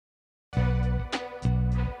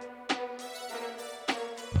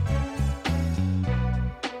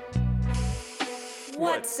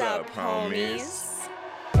What's up, homies?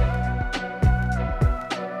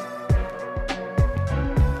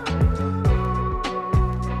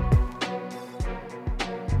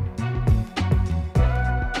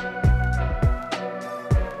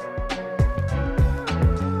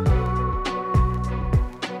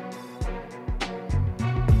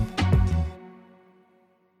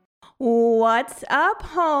 What's up,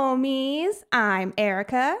 homies? I'm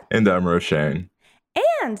Erica. And I'm Roshane.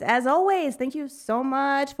 And as always, thank you so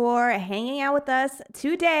much for hanging out with us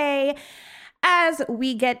today as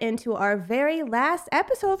we get into our very last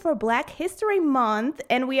episode for Black History Month.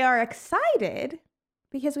 And we are excited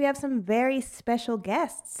because we have some very special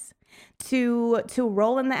guests to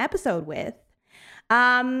roll in the episode with.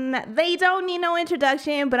 They don't need no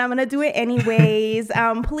introduction, but I'm gonna do it anyways.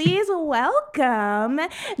 Please welcome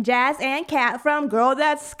Jazz and Kat from Girl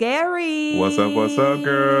That's Scary. What's up,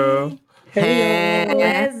 girl? Hey,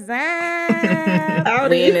 what's up?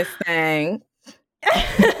 We in this thing.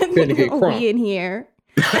 Finna get crunk. We in here.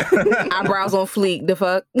 Eyebrows on fleek. The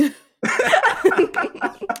fuck.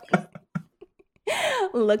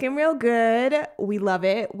 Looking real good. We love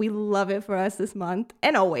it. We love it for us this month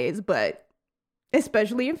and always, but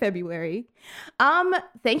especially in February.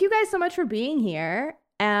 Thank you guys so much for being here.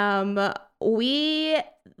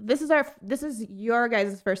 This is your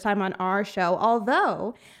guys' first time on our show,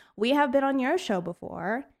 although we have been on your show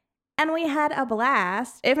before and we had a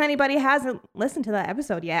blast. If anybody hasn't listened to that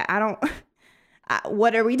episode yet,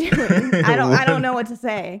 what are we doing? I don't know what to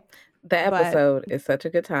say. The episode is such a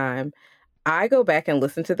good time. I go back and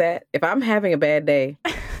listen to that. If I'm having a bad day,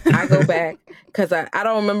 I go back because I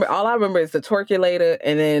don't remember. All I remember is the Twerkulator,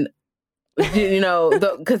 and then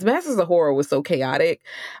because Masters of Horror was so chaotic.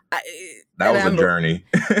 That was a journey.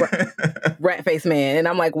 Rat face man, and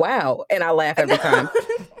I'm like, wow, and I laugh every time.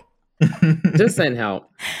 Just send help.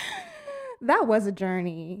 That was a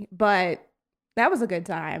journey, but that was a good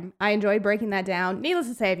time. I enjoyed breaking that down. Needless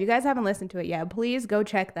to say, if you guys haven't listened to it yet, please go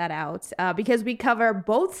check that out because we cover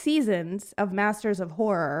both seasons of Masters of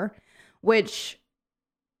Horror, which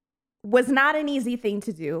was not an easy thing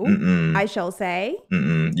to do, I shall say.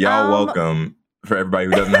 Y'all welcome. For everybody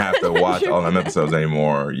who doesn't have to watch all them episodes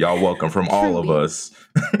anymore, y'all welcome from all of us.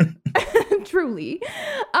 Truly.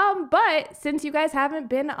 But since you guys haven't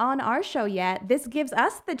been on our show yet, this gives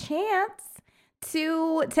us the chance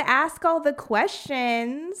to ask all the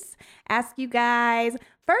questions. Ask you guys,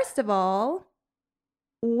 first of all,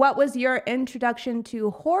 what was your introduction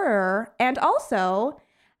to horror? And also,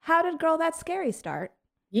 how did Girl That's Scary start?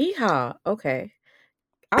 Yeehaw. Okay.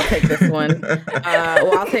 I'll take this one.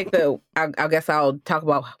 I guess I'll talk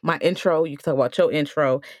about my intro. You can talk about your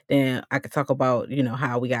intro. Then I could talk about,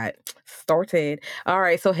 how we got started. All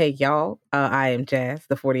right. So, hey, y'all. I am Jazz,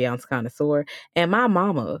 the 40-ounce connoisseur. And my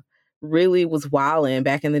mama really was wilding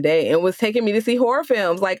back in the day and was taking me to see horror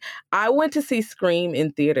films. Like, I went to see Scream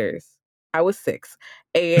in theaters. I was 6.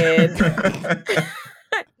 And...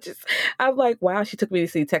 I'm like, wow, she took me to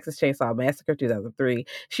see Texas Chainsaw Massacre 2003.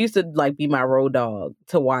 She used to be my road dog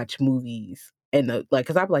to watch movies. And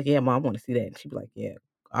because I'd be like, yeah, Mom, I want to see that. And she'd be like, yeah,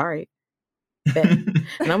 all right. And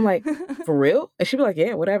I'm like, for real? And she'd be like,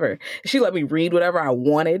 yeah, whatever. She let me read whatever I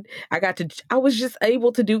wanted. I was just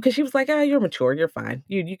able to do, because she was like, you're mature, you're fine.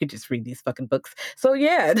 You could just read these fucking books. So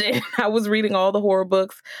yeah, I was reading all the horror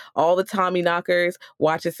books, all the Tommy knockers,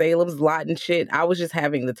 watching Salem's Lot and shit. I was just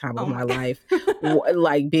having the time of my life,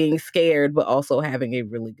 like being scared, but also having a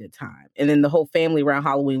really good time. And then the whole family around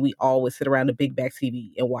Halloween, we always sit around the big back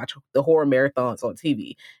TV and watch the horror marathons on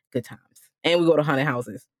TV. Good times. And we go to haunted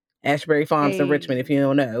houses. Ashbury Farms in Richmond, if you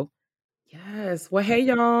don't know. Yes. Well, hey,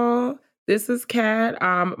 y'all. This is Kat.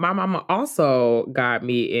 My mama also got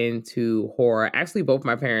me into horror. Actually, both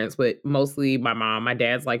my parents, but mostly my mom. My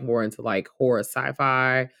dad's more into horror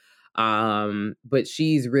sci-fi. But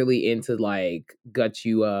she's really into gut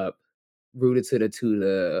you up, rooted to the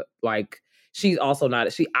tutor. She's also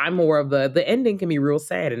not. I'm more of the ending can be real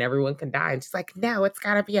sad and everyone can die. And she's like, no, it's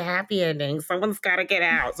gotta be a happy ending. Someone's gotta get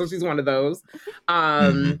out. So she's one of those.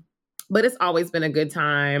 But it's always been a good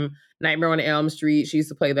time. Nightmare on Elm Street. She used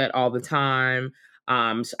to play that all the time.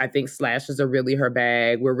 I think slashers are really her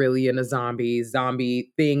bag. We're really into zombies.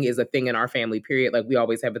 Zombie thing is a thing in our family, period. We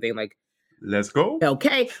always have a thing let's go.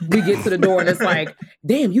 Okay. We get to the door and it's like,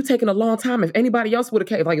 damn, you taking a long time. If anybody else would have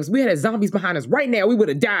came, if we had zombies behind us right now, we would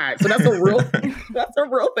have died. So that's a real that's a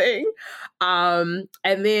real thing. And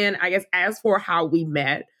then I guess as for how we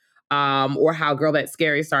met, or how Girl That's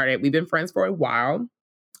Scary started, we've been friends for a while.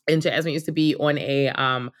 And Jasmine used to be on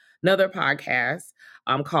another podcast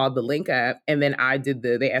called The Link Up. And then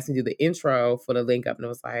they asked me to do the intro for The Link Up. And it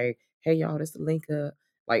was like, hey, y'all, this is The Link Up.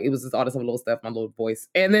 Like it was just all this little stuff, my little voice.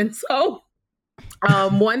 And then so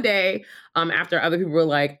one day, after other people were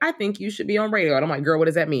like, I think you should be on radio. And I'm like, girl, what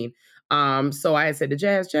does that mean? So I had said to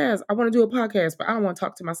Jazz, I want to do a podcast, but I don't want to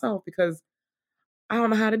talk to myself because I don't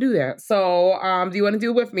know how to do that. So do you want to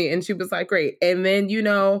do it with me? And she was like, great. And then,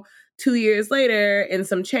 2 years later and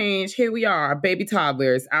some change, here we are, baby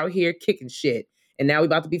toddlers out here kicking shit. And now we're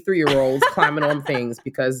about to be 3-year-olds climbing on things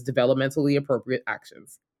because developmentally appropriate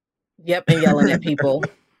actions. Yep, and yelling at people.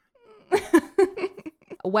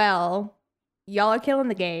 Well, y'all are killing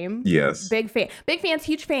the game. Yes. Big fans,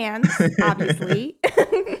 huge fans, obviously.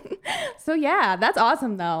 So yeah, that's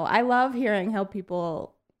awesome though. I love hearing how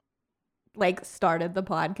people like started the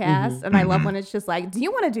podcast. And I love when it's just like, do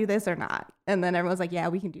you want to do this or not? And then everyone's like, yeah,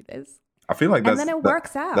 we can do this. I feel like and then it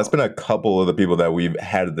works out. That's been a couple of the people that we've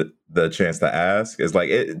had the chance to ask. It's like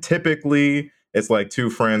typically it's like two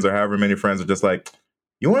friends or however many friends are just like,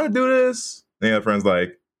 you want to do this? And the other friend's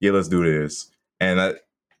like, yeah, let's do this. And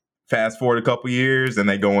fast forward a couple years and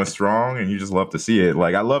they going strong and you just love to see it.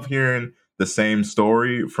 Like I love hearing the same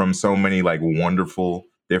story from so many like wonderful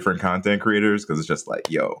different content creators because it's just like,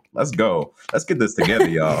 yo, let's go. Let's get this together,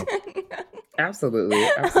 y'all.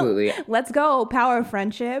 Absolutely. Let's go. Power of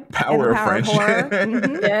friendship. Power of friendship. Horror.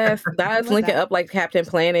 Mm-hmm. Yes, that's linking up like Captain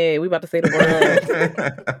Planet. We about to say the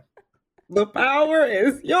word. The power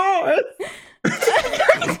is yours.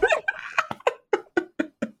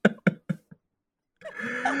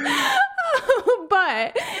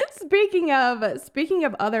 But speaking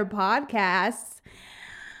of other podcasts,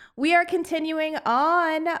 we are continuing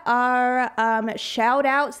on our shout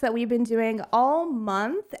outs that we've been doing all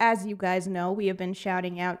month. As you guys know, we have been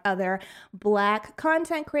shouting out other Black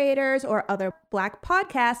content creators or other Black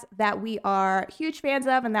podcasts that we are huge fans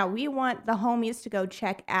of and that we want the homies to go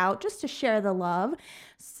check out just to share the love.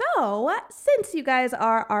 So, since you guys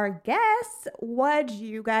are our guests, would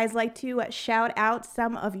you guys like to shout out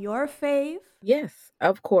some of your fave? Yes,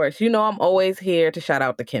 of course. I'm always here to shout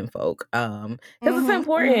out the kinfolk. Because it's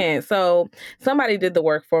important. So somebody did the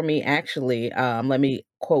work for me, actually. Let me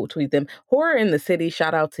quote tweet them. Horror in the City,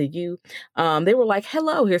 shout out to you. They were like,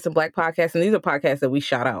 hello, here's some Black podcasts. And these are podcasts that we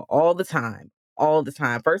shout out all the time.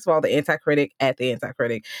 First of all, the Anti-Critic at the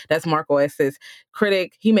Anti-Critic. That's Marco S's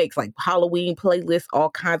critic. He makes like Halloween playlists, all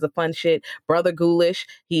kinds of fun shit. Brother Ghoulish,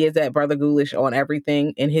 he is at Brother Ghoulish on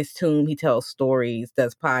everything. In his tomb, he tells stories,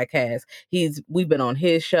 does podcasts. We've been on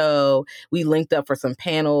his show. We linked up for some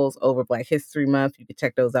panels over Black History Month. You can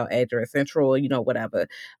check those out at Dress Central, whatever.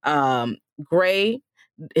 Gray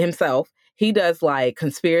himself, he does like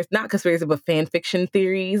not conspiracy, but fan fiction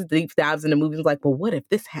theories, deep dives into movies like, well, what if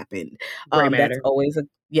this happened? That's always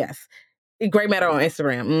yes. Gray Matter on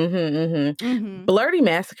Instagram. Blurty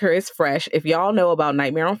Massacre is fresh. If y'all know about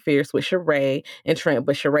Nightmare on Fierce with Sheree and Trent,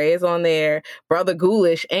 but Sheree is on there. Brother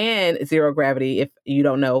Ghoulish and Zero Gravity. If you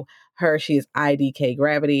don't know her, she is IDK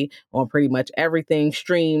Gravity on pretty much everything.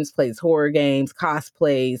 Streams, plays horror games,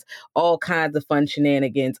 cosplays, all kinds of fun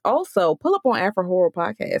shenanigans. Also, pull up on Afro Horror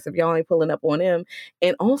Podcast if y'all ain't pulling up on them.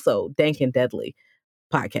 And also Dank and Deadly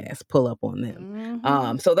Podcast, pull up on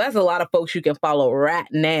them. So that's a lot of folks you can follow right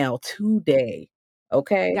now today.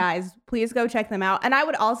 Okay, guys, please go check them out. And I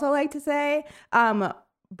would also like to say,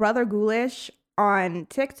 Brother Ghoulish on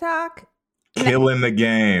TikTok, killing the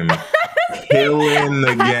game. Killing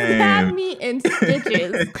the game. Had me in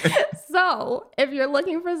stitches. So if you're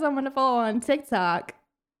looking for someone to follow on TikTok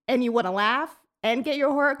and you want to laugh and get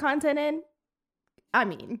your horror content in, I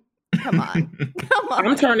mean, come on.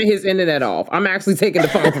 I'm turning his internet off. I'm actually taking the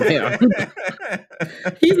phone from him.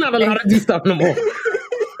 He's not allowed to do stuff no more.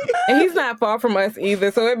 And he's not far from us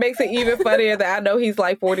either. So it makes it even funnier that I know he's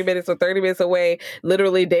like 40 minutes or 30 minutes away,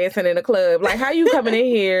 literally dancing in a club. Like, how you coming in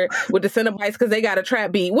here with the Cenobites because they got a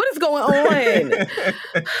trap beat? What is going on?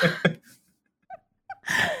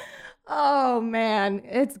 Oh, man.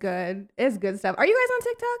 It's good. It's good stuff. Are you guys on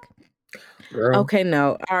TikTok? Girl. Okay,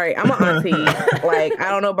 no. All right, I'm an auntie. Like, I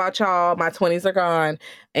don't know about y'all. My 20s are gone.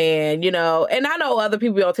 And, and I know other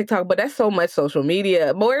people on TikTok, but that's so much social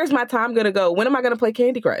media. But where's my time going to go? When am I going to play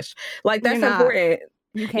Candy Crush? Like, that's important.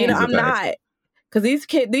 You can't. I'm not. Because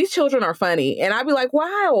these children are funny. And I'd be like,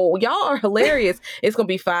 wow, y'all are hilarious. It's going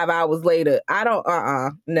to be 5 hours later. I don't,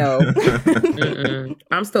 no.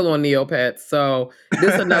 I'm still on Neopets. So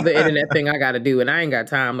this is another internet thing I got to do. And I ain't got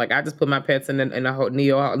time. Like, I just put my pets in a whole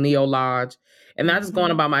Neo Lodge. And I just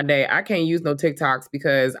going about my day. I can't use no TikToks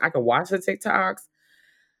because I can watch the TikToks.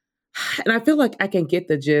 And I feel like I can get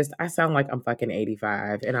the gist. I sound like I'm fucking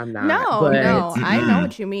 85 and I'm not. No. I know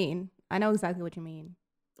what you mean. I know exactly what you mean.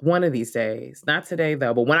 One of these days. Not today,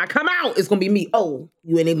 though. But when I come out, it's going to be me. Oh,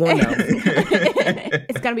 you ain't going to know.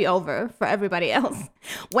 It's going to be over for everybody else.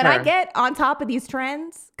 When I get on top of these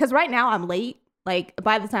trends, because right now I'm late. Like,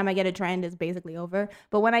 by the time I get a trend, it's basically over.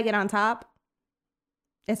 But when I get on top,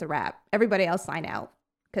 it's a wrap. Everybody else sign out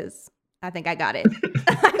because I think I got it.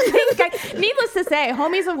 Needless to say,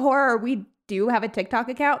 Homies of Horror, we do have a TikTok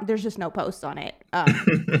account. There's just no posts on it.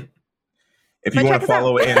 If you want to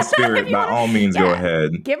follow it in spirit, by all means, go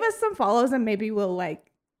ahead. Give us some follows and maybe we'll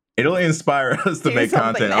it'll inspire us to make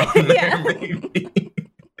content on it.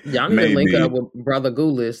 Y'all need to link up with Brother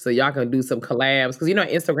Ghoulish so y'all can do some collabs. Because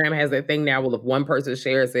Instagram has that thing now where if one person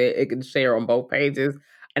shares it, it can share on both pages.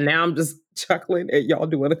 And now I'm just chuckling at y'all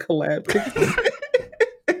doing a collab.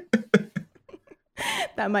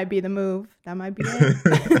 That might be the move. That might be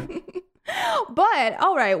it. But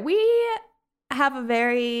all right, we have a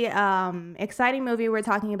very exciting movie we're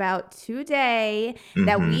talking about today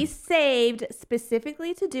that we saved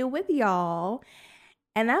specifically to do with y'all,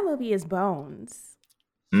 and that movie is Bones.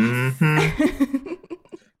 We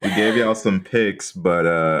gave y'all some picks,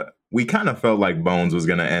 but we kind of felt like Bones was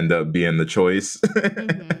gonna end up being the choice.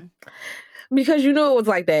 Because it was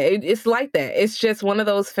like that. It's like that. It's just one of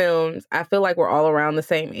those films. I feel like we're all around the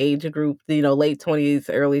same age group, late 20s,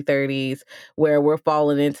 early 30s, where we're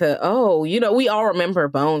falling into, we all remember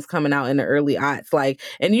Bones coming out in the early aughts.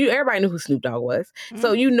 And everybody knew who Snoop Dogg was.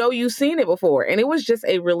 So you've seen it before. And it was just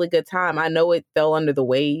a really good time. I know it fell under the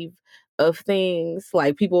wave of things.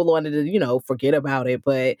 Like people wanted to, forget about it.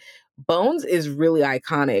 But Bones is really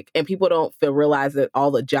iconic, and people don't realize that all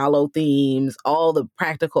the Giallo themes, all the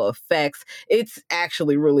practical effects, it's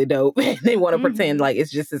actually really dope. They want to pretend like it's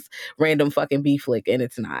just this random fucking B flick, and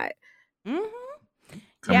it's not.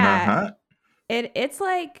 It's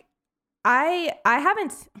like I've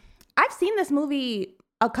seen this movie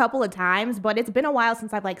a couple of times, but it's been a while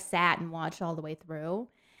since I've sat and watched all the way through.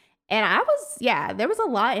 And there was a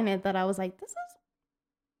lot in it that I was like, this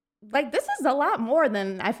is a lot more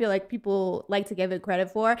than I feel like people like to give it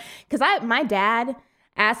credit for. Because my dad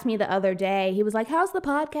asked me the other day, he was like, how's the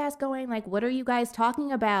podcast going? What are you guys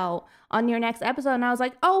talking about on your next episode? And I was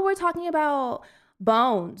like, oh, we're talking about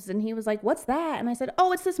Bones. And he was like, what's that? And I said,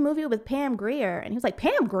 oh, it's this movie with Pam Grier. And he was like,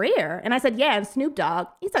 Pam Grier? And I said, yeah, and Snoop Dogg.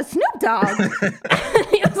 He said, Snoop Dogg?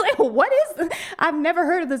 He was like, what is this? I've never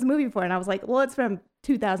heard of this movie before. And I was like, well, it's from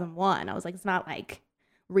 2001. I was like, it's not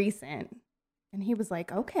recent. And he was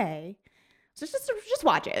like, okay. So just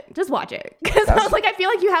watch it. Just watch it. Because I was like, I feel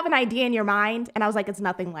like you have an idea in your mind. And I was like, it's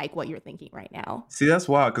nothing like what you're thinking right now. See, that's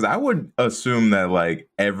wild. Because I would assume that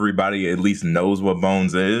everybody at least knows what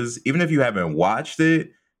Bones is. Even if you haven't watched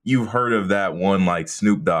it, you've heard of that one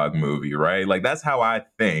Snoop Dogg movie, right? That's how I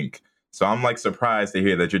think. So I'm surprised to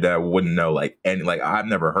hear that your dad wouldn't know I've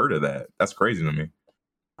never heard of that. That's crazy to me.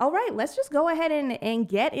 All right, let's just go ahead and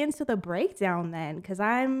get into the breakdown then. Because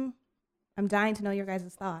I'm dying to know your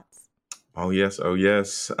guys' thoughts. Oh, yes.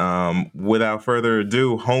 Without further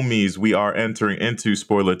ado, homies, we are entering into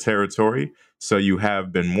spoiler territory, so you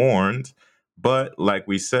have been warned. But like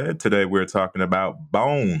we said, today we're talking about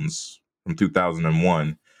Bones from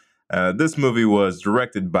 2001. This movie was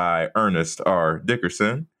directed by Ernest R.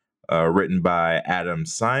 Dickerson, written by Adam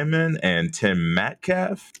Simon and Tim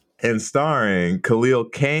Metcalf, and starring Khalil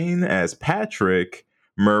Kain as Patrick,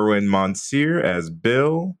 Merwin Monsieur as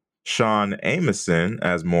Bill, Sean Ameson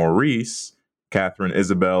as Maurice, Catherine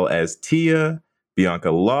Isabel as Tia,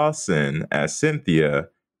 Bianca Lawson as Cynthia,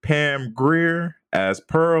 Pam Grier as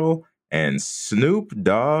Pearl, and Snoop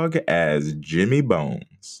Dogg as Jimmy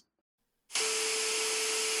Bones.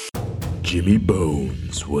 Jimmy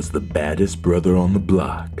Bones was the baddest brother on the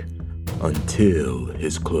block until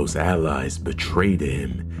his close allies betrayed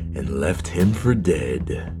him and left him for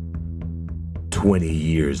dead. 20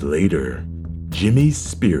 years later, Jimmy's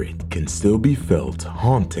spirit can still be felt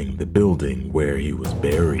haunting the building where he was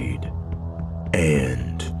buried.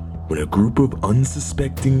 And when a group of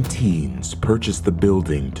unsuspecting teens purchase the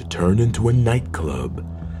building to turn into a nightclub,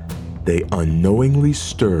 they unknowingly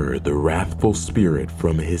stir the wrathful spirit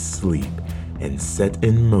from his sleep and set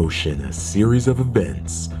in motion a series of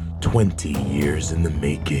events 20 years in the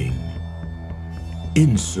making.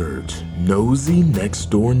 Insert nosy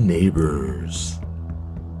next-door neighbors,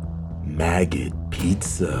 maggot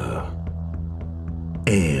pizza,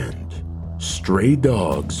 and stray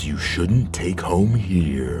dogs you shouldn't take home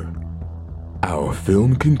here. Our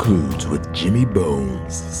film concludes with Jimmy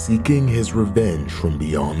Bones seeking his revenge from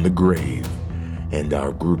beyond the grave, and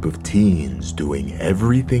our group of teens doing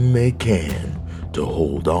everything they can to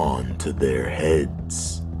hold on to their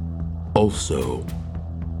heads. Also,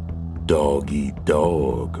 dog eat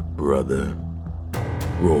dog, brother.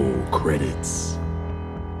 Roll credits.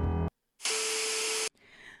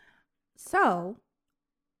 So,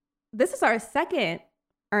 this is our second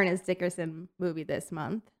Ernest Dickerson movie this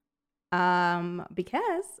month.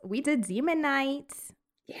 Because we did Demon Knight.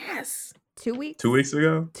 Yes. 2 weeks. 2 weeks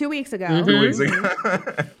ago. 2 weeks ago. Mhm. 2 weeks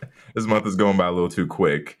ago. This month is going by a little too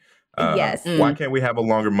quick. Yes. Why can't we have a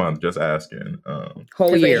longer month? Just asking. Whole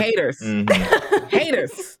 'Cause they year. haters. Mhm.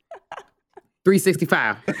 Haters.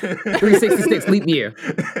 365. 366 leap year.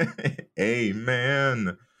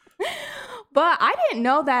 Amen. But I didn't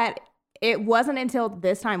know that it wasn't until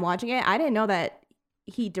this time watching it. I didn't know that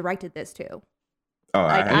he directed this too. Oh,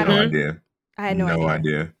 Like, I had I no don't- idea. I had no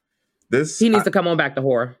idea. This He needs to come on back to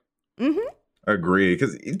horror. Mm-hmm. Agree,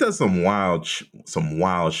 because he does some wild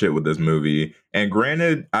shit with this movie. And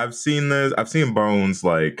granted, I've seen Bones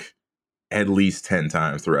like at least 10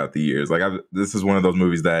 times throughout the years. Like this is one of those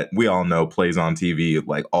movies that we all know plays on TV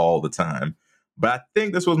like all the time. But I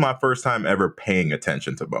think this was my first time ever paying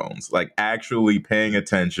attention to Bones, like actually paying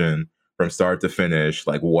attention from start to finish,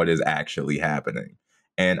 like what is actually happening.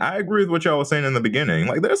 And I agree with what y'all was saying in the beginning.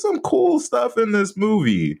 Like there's some cool stuff in this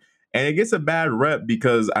movie. And it gets a bad rep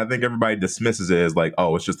because I think everybody dismisses it as like,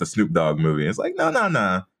 oh, it's just a Snoop Dogg movie. It's like,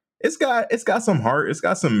 no. It's got some heart. It's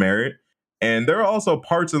got some merit. And there are also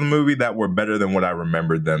parts of the movie that were better than what I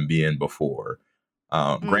remembered them being before.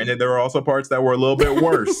 Granted, there are also parts that were a little bit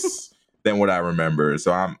worse than what I remember.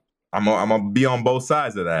 So I'm gonna be on both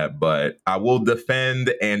sides of that, but I will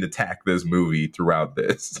defend and attack this movie throughout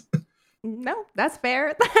this. No, that's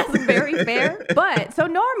fair. That's very fair. But so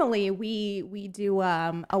normally we do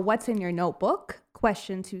a what's in your notebook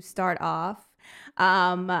question to start off.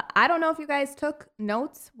 I don't know if you guys took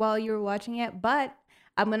notes while you were watching it, but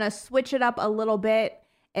I'm going to switch it up a little bit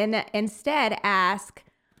and instead ask,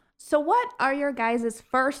 so what are your guys'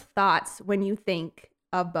 first thoughts when you think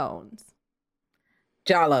of Bones?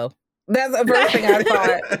 Jalo. That's the first thing I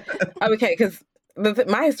thought. Okay, because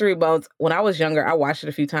my history of Bones, when I was younger, I watched it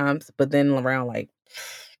a few times, but then around like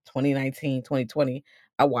 2019, 2020,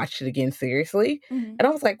 I watched it again seriously. Mm-hmm. And I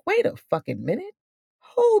was like, wait a fucking minute.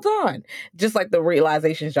 Hold on. Just like the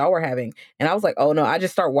realizations y'all were having. And I was like, oh no, I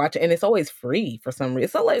just start watching. And it's always free for some reason.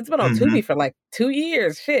 So like, it's been on Tubi for like 2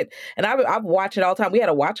 years. Shit. And I've watched it all the time. We had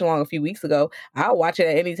a watch along a few weeks ago. I'll watch it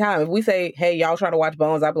at any time. If we say, hey, y'all trying to watch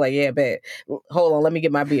Bones, I'll be like, yeah, bet. Hold on, let me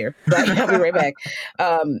get my beer. Like, I'll be right back.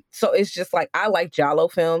 So it's just like, I like Giallo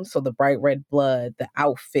films. So the bright red blood, the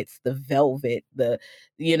outfits, the velvet, the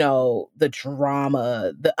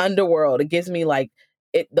drama, the underworld. It gives me like,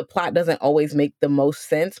 the plot doesn't always make the most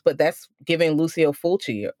sense, but that's giving Lucio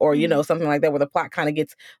Fulci or, something like that, where the plot kind of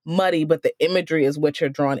gets muddy, but the imagery is what you're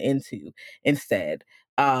drawn into instead.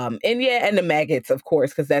 And the maggots, of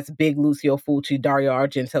course, because that's big Lucio Fulci, Dario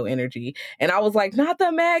Argento energy. And I was like, not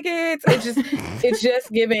the maggots. It's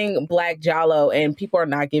just giving Black Giallo, and people are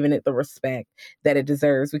not giving it the respect that it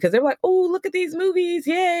deserves because they're like, oh, look at these movies,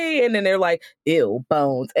 yay! And then they're like, ew,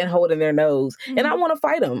 Bones, and holding their nose. Mm-hmm. And I want to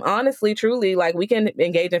fight them, honestly, truly. Like we can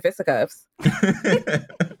engage in fisticuffs.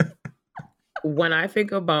 When I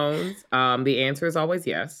think of Bones, the answer is always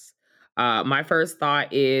yes. My first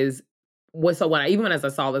thought is. Even as I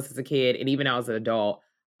saw this as a kid and even now as an adult,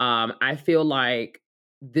 I feel like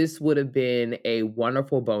this would have been a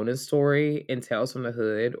wonderful bonus story in Tales from the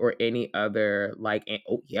Hood or any other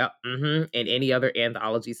in any other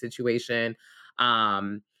anthology situation.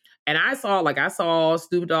 And I saw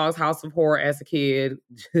Snoop Dogg's House of Horror as a kid.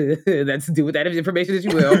 That's do with that information as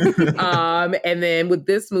you will. And then with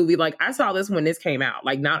this movie, like I saw this when this came out,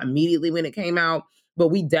 like not immediately when it came out, but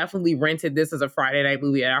we definitely rented this as a Friday night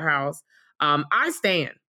movie at our house.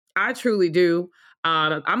 I truly do.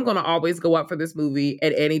 I'm going to always go up for this movie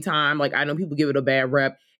at any time. Like, I know people give it a bad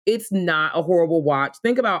rep. It's not a horrible watch.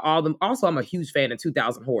 Think about all them. Also, I'm a huge fan of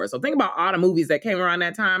 2000 horror. So think about all the movies that came around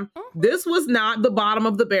that time. This was not the bottom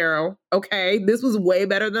of the barrel. Okay. This was way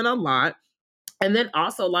better than a lot. And then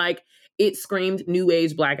also like it screamed new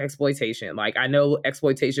age Black exploitation. Like I know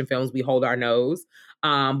exploitation films, we hold our nose.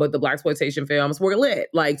 But the Black exploitation films were lit,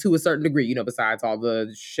 like to a certain degree, besides all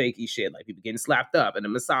the shaky shit, like people getting slapped up and the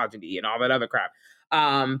misogyny and all that other crap.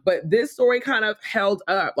 But this story kind of held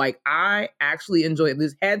up. Like I actually enjoyed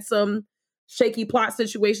this. Had some shaky plot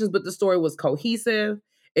situations, but the story was cohesive.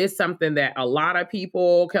 It's something that a lot of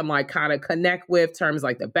people can like kind of connect with terms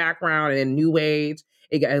like the background and new age.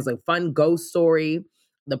 It has a fun ghost story.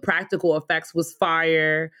 The practical effects was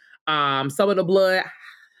fire. Some of the blood.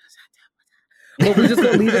 But we're just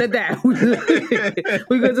gonna leave it at that.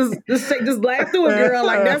 We're gonna just laugh through it, girl.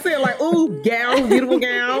 Like that's it. Like, ooh, gowns, beautiful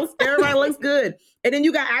gowns. Everybody looks good. And then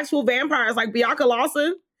you got actual vampires like Bianca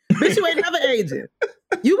Lawson. Bitch, you ain't never aging.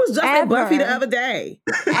 You was just in Buffy the other day.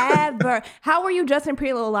 Ever. How were you just in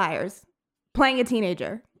Pretty Little Liars? Playing a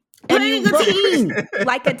teenager. Playing a teen.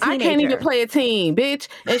 Like a teenager. I can't even play a teen, bitch.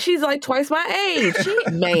 And she's like twice my age.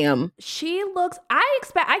 Ma'am. She looks,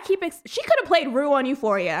 she could have played Rue on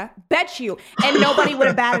Euphoria. Bet you. And nobody would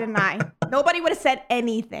have batted an eye. Nobody would have said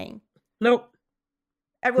anything. Nope.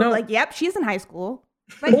 Everyone was like, yep, she's in high school.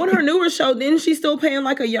 Like, on her newer show, didn't she still playing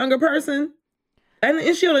like a younger person? And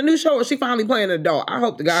is she on a new show or is she finally playing an adult? I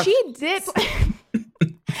hope the guy... She did...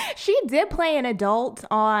 She did play an adult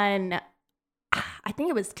on... I think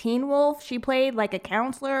it was Teen Wolf. She played like a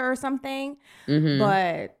counselor or something. Mm-hmm.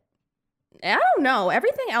 But I don't know.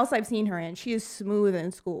 Everything else I've seen her in, she is smooth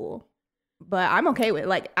in school. But I'm okay with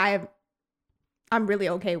I'm really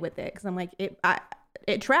okay with it because I'm like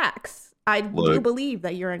it tracks. I do believe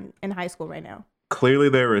that you're in high school right now. Clearly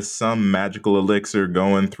there is some magical elixir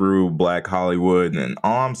going through Black Hollywood, and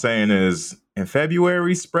all I'm saying is in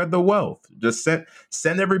February, spread the wealth. Just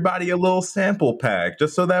send everybody a little sample pack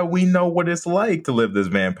just so that we know what it's like to live this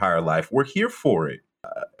vampire life. We're here for it.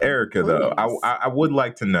 Erica, though, I would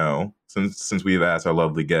like to know, since we've asked our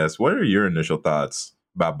lovely guests, what are your initial thoughts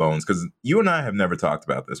about Bones? Because you and I have never talked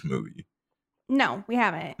about this movie. No, we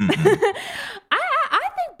haven't. Mm-hmm. I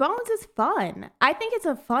think Bones is fun. I think it's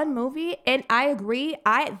a fun movie, and I agree.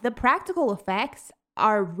 The practical effects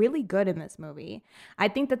are really good in this movie. I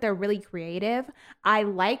think that they're really creative. I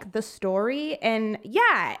like the story, and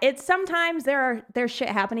yeah, it's sometimes there's shit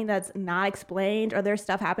happening that's not explained, or there's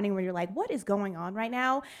stuff happening where you're like, what is going on right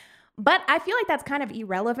now? But I feel like that's kind of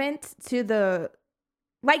irrelevant to the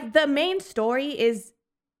main story is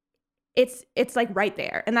it's like right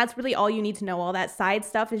there, and that's really all you need to know. All that side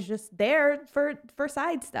stuff is just there for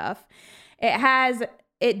side stuff.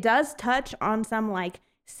 It does touch on some like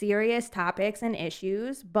serious topics and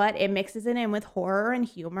issues, but it mixes it in with horror and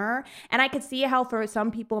humor. And I could see how for some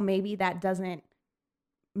people maybe that doesn't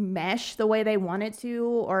mesh the way they want it to,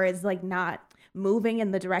 or is like not moving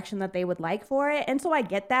in the direction that they would like for it. And so I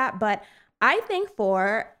get that, but I think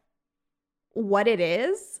for what it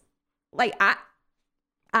is, like I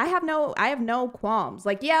have no qualms.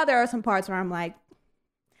 Like, yeah, there are some parts where I'm like,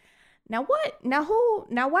 now what? Now who?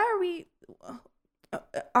 Now why are we?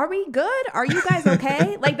 Are we good? Are you guys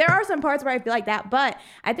okay? Like, there are some parts where I feel like that, but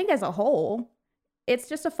I think as a whole, it's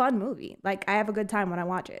just a fun movie. Like, I have a good time when I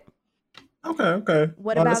watch it. Okay.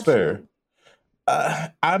 What about that's fair.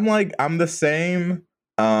 you? I'm the same,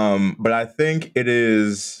 but I think it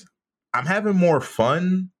is. I'm having more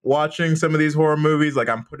fun watching some of these horror movies. Like,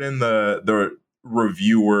 I'm putting the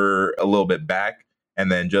reviewer a little bit back, and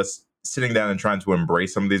then just sitting down and trying to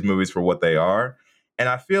embrace some of these movies for what they are. And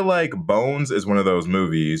I feel like Bones is one of those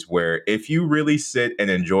movies where if you really sit and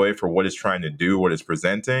enjoy it for what it's trying to do, what it's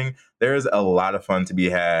presenting, there's a lot of fun to be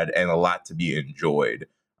had and a lot to be enjoyed.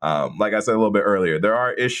 Like I said a little bit earlier, there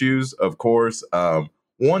are issues, of course.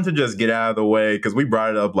 One, to just get out of the way, because we brought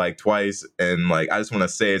it up like twice, and like I just want to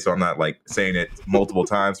say it so I'm not like saying it multiple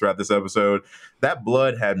times throughout this episode. That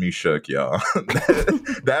blood had me shook, y'all.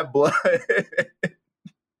 that blood...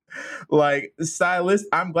 Like, stylist,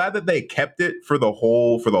 I'm glad that they kept it for the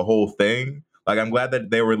whole thing. Like, I'm glad that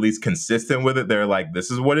they were at least consistent with it. They're like,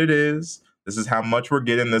 this is what it is. This is how much we're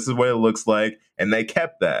getting. This is what it looks like. And they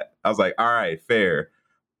kept that. I was like, all right, fair.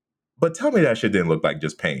 But tell me that shit didn't look like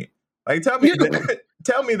just paint. Like, tell me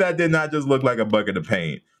that did not just look like a bucket of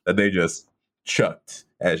paint that they just chucked.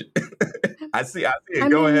 I see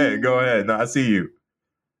it. Go ahead. No, I see you.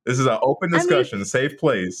 This is an open discussion, safe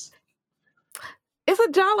place. It's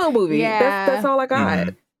a Giallo movie. Yeah. That's all I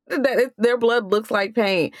got. Mm-hmm. Their blood looks like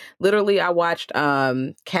paint. Literally, I watched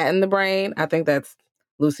Cat in the Brain. I think that's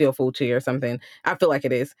Lucio Fulci or something. I feel like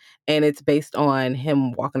it is. And it's based on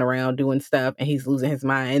him walking around doing stuff and he's losing his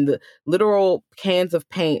mind. And the literal cans of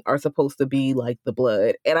paint are supposed to be like the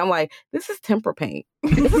blood. And I'm like, this is tempera paint.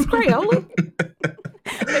 This is Crayola.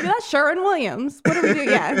 Maybe that's Sherwin-Williams. What are we doing?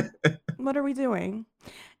 Yeah. What are we doing?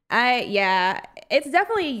 It's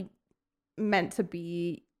definitely meant to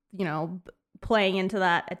be, playing into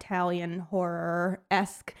that Italian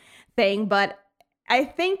horror-esque thing, but I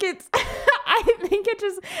think it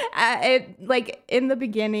just like in the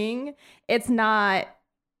beginning it's not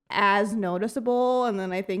as noticeable, and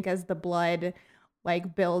then I think as the blood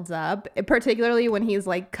like builds up, particularly when he's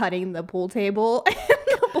like cutting the pool table and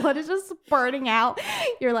the blood is just spurting out,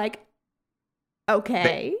 you're like,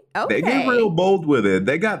 Okay. They get real bold with it.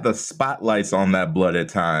 They got the spotlights on that blood at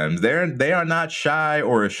times. They are not shy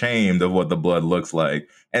or ashamed of what the blood looks like.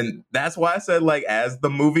 And that's why I said, like, as the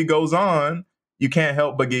movie goes on, you can't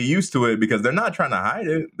help but get used to it because they're not trying to hide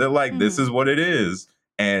it. They're like, this is what it is.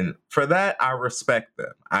 And for that, I respect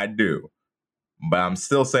them. I do. But I'm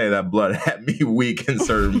still saying that blood had me weak in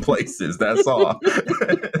certain places. That's all.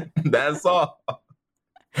 That's all.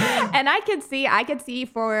 And I could see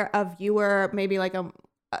for a viewer, maybe like a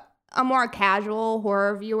more casual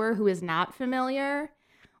horror viewer who is not familiar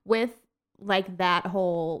with like that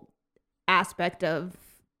whole aspect of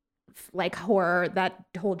like horror, that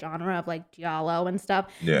whole genre of like giallo and stuff.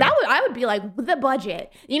 Yeah. I would be like, the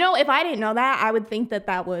budget. You know, if I didn't know that, I would think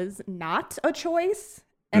that was not a choice.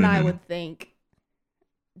 And I would think,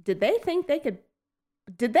 did they think that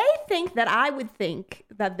I would think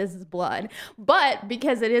that this is blood? But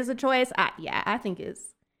because it is a choice, I think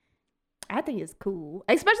it's cool.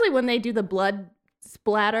 Especially when they do the blood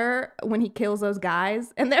splatter when he kills those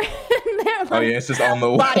guys and they're like, oh yeah, it's just on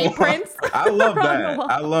the body wall. prints. I love on the that. wall.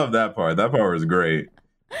 I love that part. That part was great.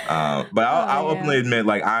 But I'll openly admit,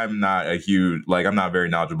 like, I'm not very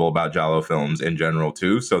knowledgeable about giallo films in general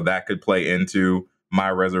too. So that could play into my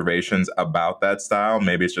reservations about that style.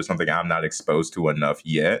 Maybe it's just something I'm not exposed to enough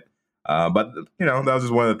yet. But you know, that was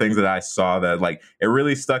just one of the things that I saw that like it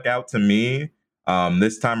really stuck out to me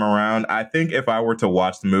this time around. I think if I were to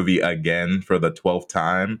watch the movie again for the 12th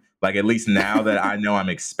time, like at least now that I know I'm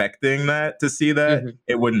expecting to see that,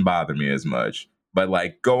 it wouldn't bother me as much. But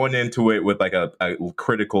like going into it with like a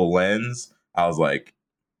critical lens, I was like,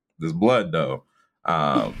 "There's blood though."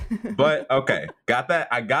 But okay, I got that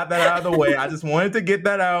out of the way. I just wanted to get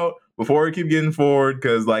that out before we keep getting forward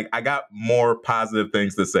because like I got more positive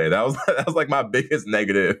things to say. That was like my biggest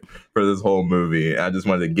negative for this whole movie. I just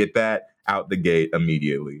wanted to get that out the gate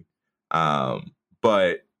immediately.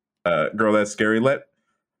 But girl, that's scary. Let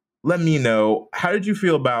me know, how did you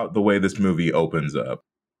feel about the way this movie opens up?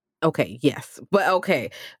 Okay, yes. But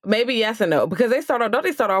okay, maybe yes and no. Because they start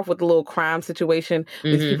off with a little crime situation.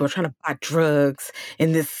 These people are trying to buy drugs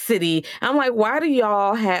in this city. I'm like, why do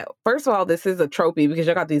y'all have... First of all, this is a trophy because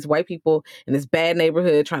y'all got these white people in this bad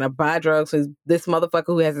neighborhood trying to buy drugs from this motherfucker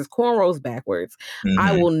who has his cornrows backwards.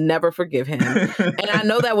 I will never forgive him. And I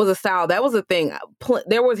know that was a style. That was a thing.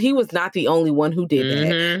 He was not the only one who did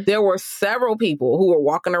that. There were several people who were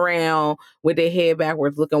walking around with their head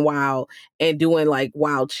backwards looking wild and doing like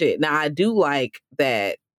wild shit. Now, I do like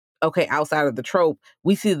that, okay, outside of the trope,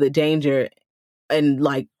 we see the danger and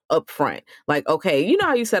like up front. Like, okay, you know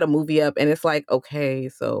how you set a movie up and it's like, okay,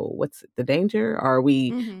 so what's the danger?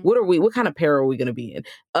 What kind of peril are we going to be in?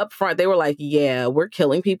 Up front, they were like, yeah, we're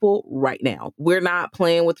killing people right now. We're not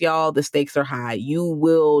playing with y'all. The stakes are high. You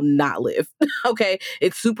will not live. Okay,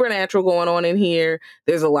 it's supernatural going on in here.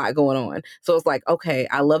 There's a lot going on. So it's like, okay,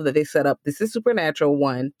 I love that they set up, this is supernatural,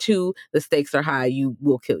 1, 2, the stakes are high. You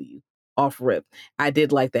will kill you. Off rip. I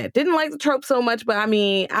did like that. Didn't like the trope so much, but I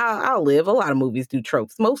mean, I'll live. A lot of movies do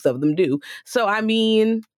tropes. Most of them do. So, I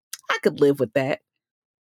mean, I could live with that.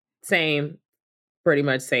 Same. Pretty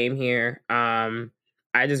much same here. I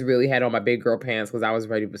just really had on my big girl pants because I was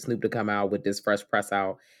ready for Snoop to come out with this fresh press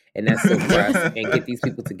out and that silk press and get these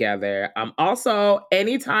people together. Also,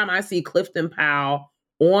 anytime I see Clifton Powell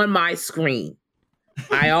on my screen,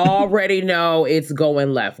 I already know it's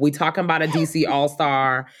going left. We talking about a DC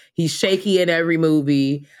All-Star. He's shaky in every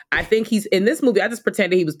movie. I think he's in this movie. I just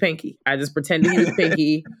pretended he was Pinky. I just pretended he was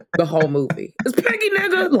Pinky the whole movie. It's Pinky,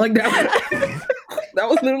 nigga. Like that. That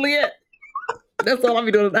was literally it. That's all I'll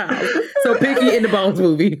be doing now. So Pinky in the Bones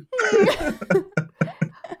movie.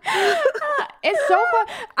 It's so fun.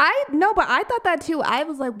 But I thought that too. I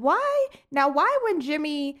was like, why when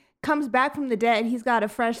Jimmy comes back from the dead, he's got a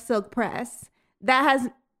fresh silk press?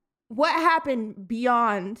 What happened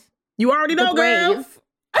beyond? You already know, girl.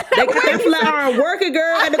 They got that flower working,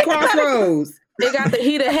 girl, at the crossroads. They got the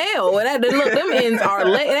heat of hell. And look, them ends are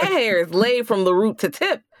laid. That hair is laid from the root to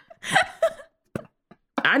tip.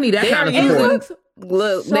 I need that kind of support.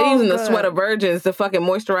 Look, so they're using the sweat of virgins to fucking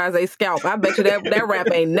moisturize their scalp. I bet you that wrap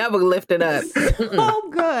ain't never lifted up. So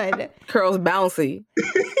good. Curls bouncy.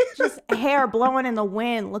 Just hair blowing in the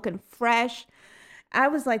wind, looking fresh. I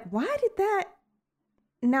was like, why did that?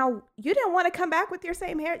 Now, you didn't want to come back with your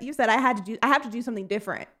same hair. You said I have to do something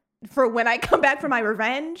different for when I come back for my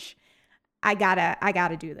revenge. I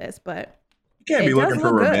gotta do this, but you can't be looking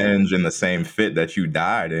for revenge in the same fit that you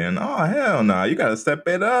died in. Oh, hell no. You gotta step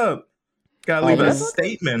it up. Gotta leave a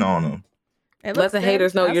statement on them. Let the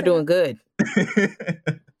haters know you're doing good.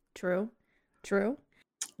 True.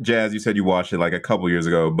 Jazz, you said you watched it like a couple years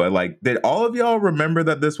ago, but like, did all of y'all remember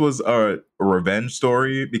that this was a revenge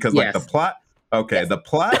story? Because like the plot, the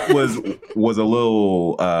plot was a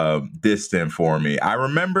little distant for me. I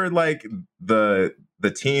remember like the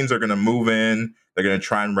teens are gonna move in, they're gonna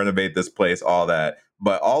try and renovate this place, all that.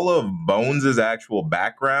 But all of Bones' actual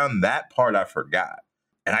background, that part I forgot.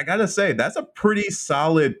 And I gotta say, that's a pretty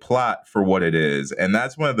solid plot for what it is. And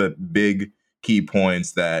that's one of the big key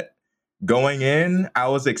points that going in, I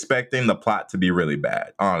was expecting the plot to be really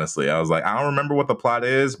bad. Honestly, I was like, I don't remember what the plot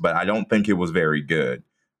is, but I don't think it was very good.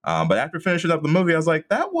 But after finishing up the movie, I was like,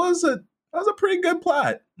 that was a pretty good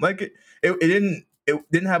plot. Like it didn't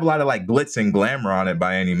have a lot of like glitz and glamour on it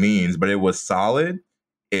by any means, but it was solid.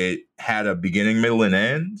 It had a beginning, middle, and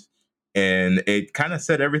end. And it kind of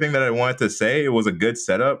said everything that I wanted to say. It was a good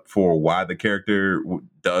setup for why the character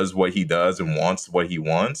does what he does and wants what he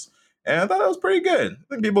wants. And I thought it was pretty good. I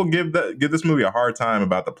think people give this movie a hard time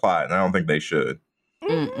about the plot, and I don't think they should.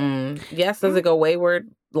 Yes, does it go wayward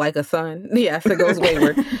like a son? Yes, it goes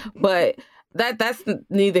wayward. But that's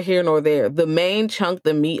neither here nor there. The main chunk,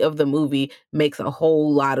 the meat of the movie, makes a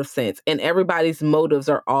whole lot of sense. And everybody's motives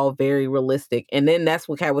are all very realistic. And then that's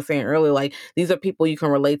what Kat was saying earlier. Like, these are people you can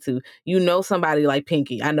relate to. You know somebody like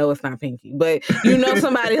Pinky. I know it's not Pinky, but you know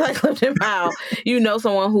somebody like Lipton Powell. You know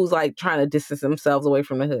someone who's like trying to distance themselves away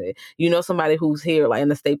from the hood. You know somebody who's here like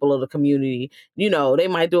in a staple of the community. You know, they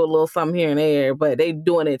might do a little something here and there, but they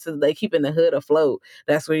doing it so they keeping the hood afloat.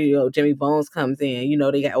 That's where, you know, Jimmy Bones comes in. You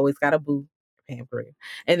know, they always got a boo.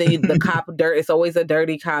 And then the cop it's always a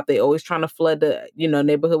dirty cop. They always trying to flood the, you know,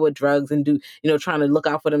 neighborhood with drugs and do, you know, trying to look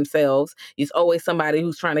out for themselves. It's always somebody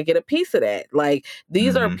who's trying to get a piece of that. Like,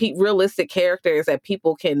 these are realistic characters that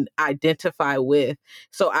people can identify with.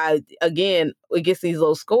 So it gets these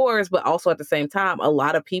low scores, but also at the same time, a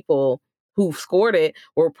lot of people who scored it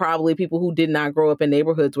were probably people who did not grow up in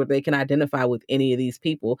neighborhoods where they can identify with any of these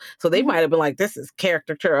people. So they might have been like, this is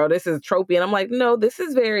caricature, or this is tropey. And I'm like, no, this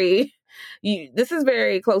is very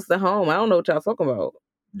close to home. I don't know what y'all talking about.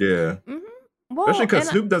 Yeah. Well, especially because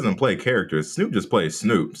Snoop doesn't play characters. Snoop just plays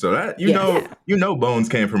Snoop. So that you know Bones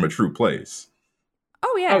came from a true place.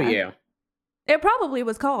 Oh yeah. Oh yeah. It probably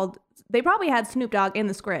was called. They probably had Snoop Dogg in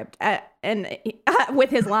the script and with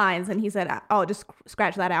his lines, and he said, "Oh, just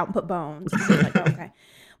scratch that out and put Bones." And like, okay.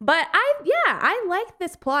 But I like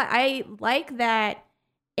this plot. I like that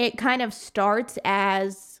it kind of starts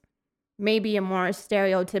as maybe a more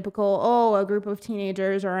stereotypical, a group of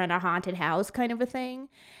teenagers are in a haunted house kind of a thing.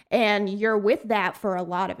 And you're with that for a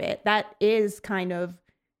lot of it. That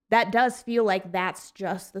does feel like that's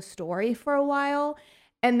just the story for a while.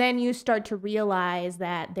 And then you start to realize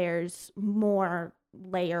that there's more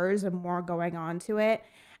layers and more going on to it.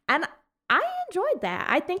 And I enjoyed that.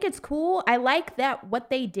 I think it's cool. I like that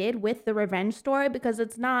what they did with the revenge story, because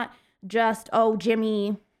it's not just,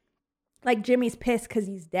 Jimmy's pissed because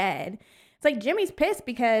he's dead. It's like Jimmy's pissed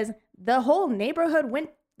because the whole neighborhood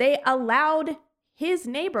they allowed his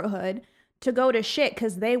neighborhood to go to shit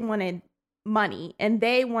because they wanted money and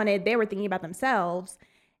they were thinking about themselves.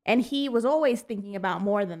 And he was always thinking about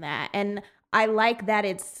more than that. And I like that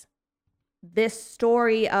it's this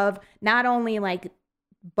story of not only like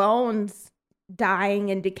Bones dying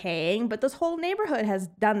and decaying, but this whole neighborhood has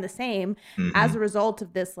done the same as a result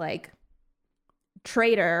of this like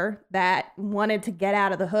traitor that wanted to get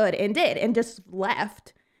out of the hood and did, and just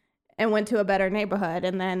left and went to a better neighborhood.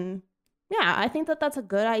 And then, yeah, I think that that's a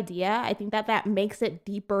good idea. I think that makes it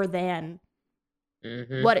deeper than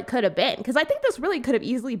what it could have been, because I think this really could have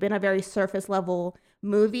easily been a very surface level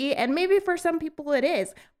movie, and maybe for some people it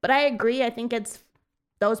is, but I agree. I think it's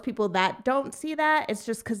those people that don't see that, it's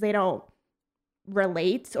just because they don't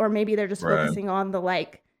relate, or maybe they're just focusing on the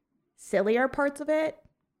like sillier parts of it.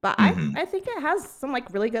 But I think it has some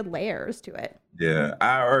like really good layers to it. Yeah,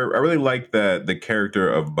 I really like that the character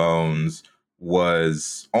of Bones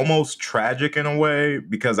was almost tragic in a way,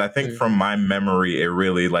 because I think from my memory, it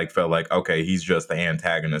really like felt like, okay, he's just the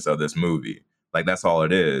antagonist of this movie. Like, that's all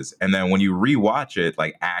it is. And then when you rewatch it,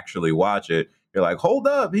 like actually watch it, you're like, hold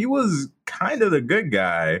up, he was kind of the good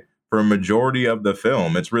guy for a majority of the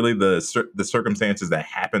film. It's really the circumstances that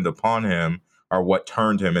happened upon him are what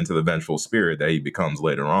turned him into the vengeful spirit that he becomes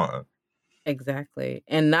later on. Exactly.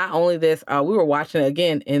 And not only this, we were watching it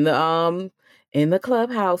again in the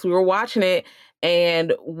clubhouse. We were watching it,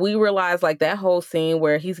 and we realized like that whole scene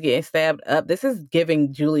where he's getting stabbed up, this is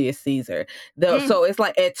giving Julius Caesar. So it's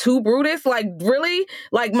like, at two Brutus, like, really?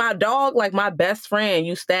 Like, my dog, like my best friend,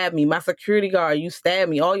 you stabbed me. My security guard, you stabbed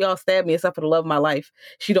me. All y'all stabbed me except for the love of my life.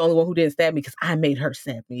 She the only one who didn't stab me because I made her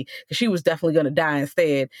stab me, because she was definitely going to die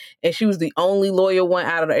instead. And she was the only loyal one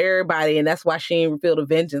out of everybody, and that's why she didn't feel the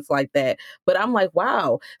vengeance like that. But I'm like,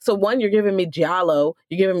 wow. So one, you're giving me giallo.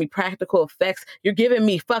 You're giving me practical effects. You're giving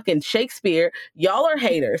me fucking Shakespeare. Y'all are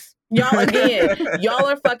haters. Y'all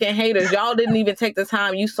are fucking haters. Y'all didn't even take the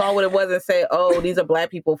time. You saw what it was and said, oh, these are black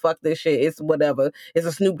people. Fuck this shit. It's whatever. It's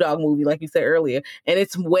a Snoop Dogg movie, like you said earlier. And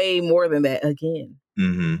it's way more than that again.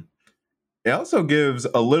 It also gives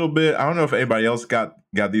a little bit. I don't know if anybody else got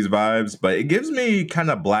these vibes, but it gives me kind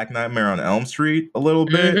of Black Nightmare on Elm Street a little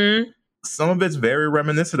bit. Mm-hmm. Some of it's very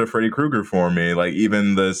reminiscent of Freddy Krueger for me. Like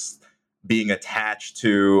even this being attached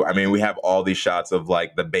to. I mean, we have all these shots of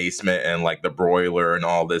like the basement and like the broiler and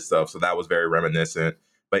all this stuff. So that was very reminiscent.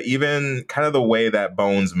 But even kind of the way that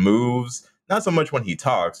Bones moves. Not so much when he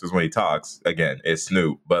talks, because when he talks, again, it's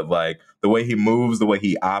Snoop. But like the way he moves, the way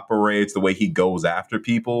he operates, the way he goes after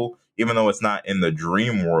people, even though it's not in the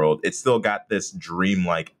dream world, it's still got this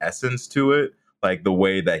dreamlike essence to it. Like the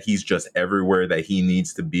way that he's just everywhere that he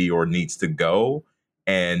needs to be or needs to go.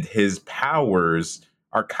 And his powers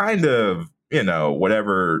are kind of,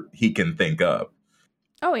 whatever he can think of.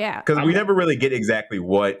 Oh, yeah. Because we never really get exactly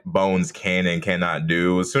what Bones can and cannot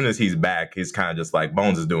do. As soon as he's back, he's kind of just like,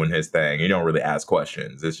 Bones is doing his thing. You don't really ask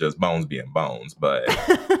questions. It's just Bones being Bones. But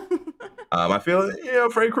I feel,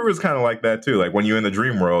 Freddy Krueger is kind of like that too. Like when you're in the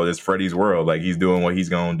dream world, it's Freddy's world. Like he's doing what he's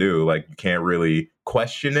going to do. Like you can't really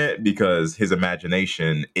question it because his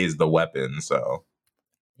imagination is the weapon. So.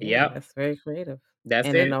 Yeah, that's very creative. That's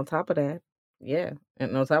and it. then on top of that,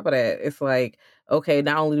 it's like, okay,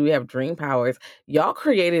 not only do we have dream powers, y'all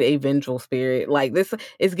created a vengeful spirit. Like this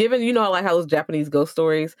is given, like how those Japanese ghost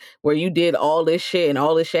stories where you did all this shit and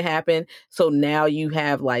all this shit happened. So now you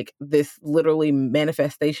have like this literally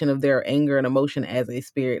manifestation of their anger and emotion as a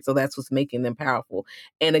spirit. So that's what's making them powerful.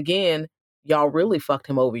 And again, y'all really fucked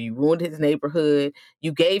him over. You ruined his neighborhood.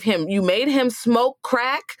 You made him smoke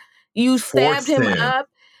crack. You stabbed him up.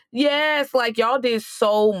 Yes, like y'all did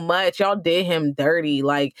so much. Y'all did him dirty.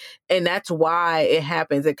 Like, and that's why it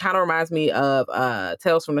happens. It kind of reminds me of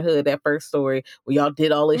Tales from the Hood, that first story where y'all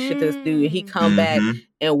did all this shit to this dude and he come back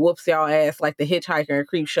and whoops y'all ass like the hitchhiker and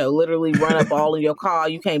creep show. Literally run up all in your car.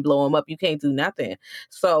 You can't blow him up. You can't do nothing.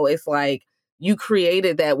 So it's like you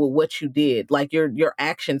created that with what you did. Like your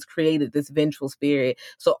actions created this vengeful spirit.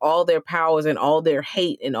 So all their powers and all their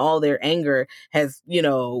hate and all their anger has,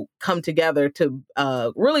 come together to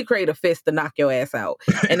really create a fist to knock your ass out.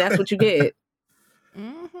 And that's what you get.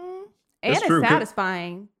 Mm-hmm. And it's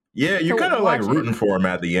satisfying. Yeah, you're kind of like rooting for him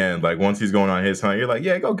at the end. Like once he's going on his hunt, you're like,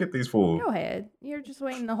 yeah, go get these fools. Go ahead. You're just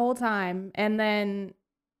waiting the whole time. And then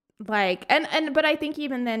like, but I think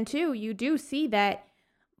even then too, you do see that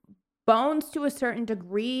Bones, to a certain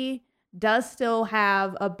degree, does still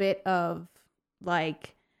have a bit of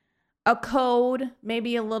like a code,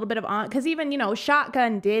 maybe a little bit of because even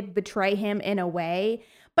Shotgun did betray him in a way,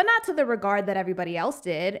 but not to the regard that everybody else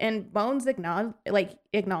did. And Bones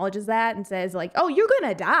acknowledges that and says like, "Oh, you're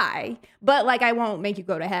gonna die, but like I won't make you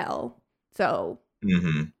go to hell." So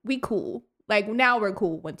we cool. Like now we're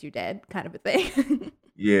cool once you're dead, kind of a thing.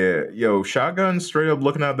 Yeah, yo, Shotgun straight up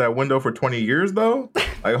looking out that window for 20 years though.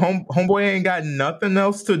 Like homeboy ain't got nothing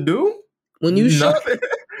else to do. When you shook,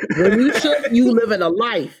 you living a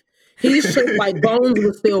life. He shook like Bones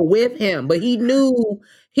was still with him, but he knew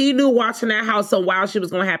watching that house some wild shit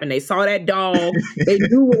was gonna happen. They saw that dog. They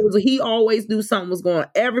knew he always knew something was going on.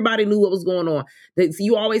 Everybody knew what was going on.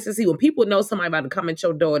 You always see when people know somebody about to come at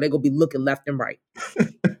your door, they're gonna be looking left and right.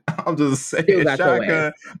 I'm just saying,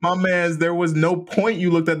 Shotgun, my man, there was no point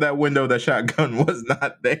you looked at that window that Shotgun was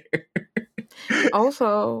not there.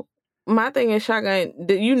 Also, my thing is, Shotgun,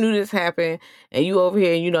 you knew this happened and you over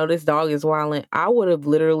here and this dog is wilding. I would have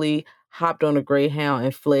literally hopped on a Greyhound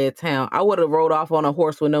and fled town. I would have rode off on a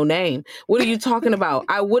horse with no name. What are you talking about?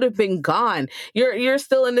 I would have been gone. You're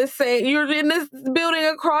still in this you're in this building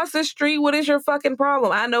across the street. What is your fucking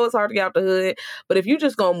problem? I know it's hard to get out the hood, but if you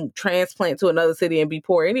just gonna transplant to another city and be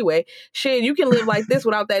poor anyway, shit, you can live like this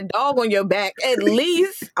without that dog on your back at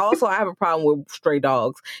least. Also, I have a problem with stray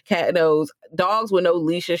dogs. Cat knows. Dogs with no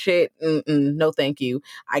leash and shit. No, thank you.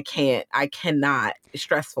 I cannot. It's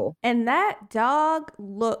stressful. And that dog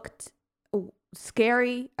looked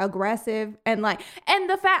scary, aggressive, and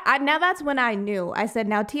the fact now that's when I knew. I said,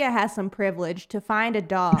 now Tia has some privilege to find a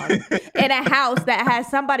dog in a house that has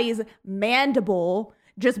somebody's mandible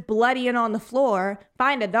just bloodying on the floor,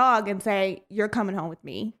 find a dog and say, you're coming home with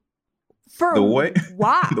me. For the way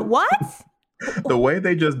why? What? The way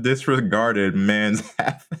they just disregarded man's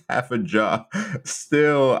half a jaw,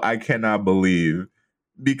 still I cannot believe.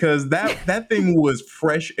 Because that thing was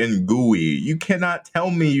fresh and gooey. You cannot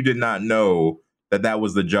tell me you did not know that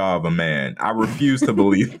was the jaw of a man. I refuse to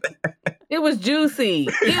believe that. It was juicy.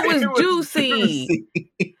 It was juicy.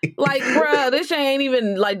 Like, bruh, this shit ain't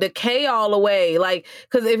even like decay all the way. Like,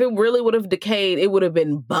 because if it really would have decayed, it would have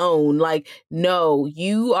been bone. Like, no,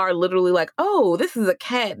 you are literally like, oh, this is a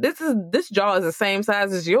cat. This jaw is the same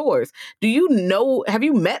size as yours. Have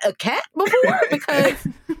you met a cat before? Because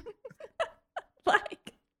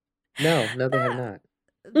No, they have not.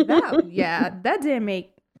 that didn't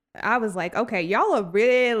make. I was like, okay, y'all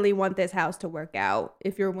really want this house to work out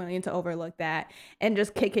if you're willing to overlook that and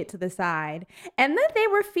just kick it to the side. And then they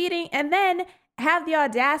were feeding, and then have the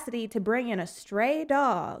audacity to bring in a stray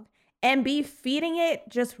dog and be feeding it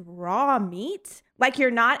just raw meat. Like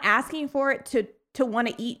you're not asking for it to want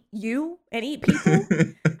to eat you and eat people.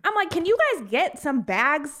 I'm like, can you guys get some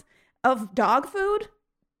bags of dog food?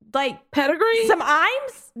 Like Pedigree? some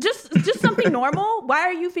Iams? Just something normal? Why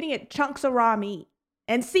are you feeding it chunks of raw meat?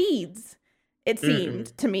 And seeds, it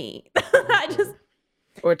seemed to me.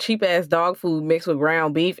 Or cheap ass dog food mixed with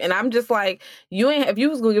ground beef. And I'm just like, if you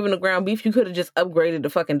was gonna give him the ground beef, you could have just upgraded the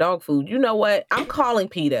fucking dog food. You know what? I'm calling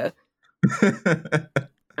PETA.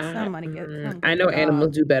 Somebody get I know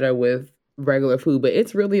animals do better with regular food, but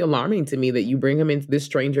it's really alarming to me that you bring this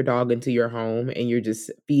stranger dog into your home and you're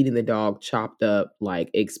just feeding the dog chopped up, like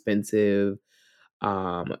expensive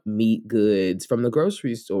meat goods from the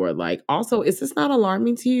grocery store. Like, also, is this not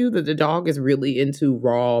alarming to you that the dog is really into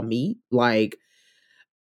raw meat? Like,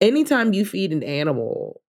 anytime you feed an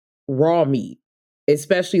animal raw meat,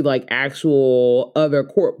 especially like actual other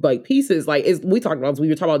like pieces, like we were talking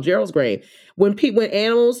about Gerald's grain. When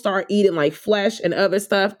animals start eating like flesh and other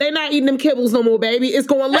stuff, they're not eating them kibbles no more, baby. It's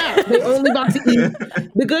going left. They're only about to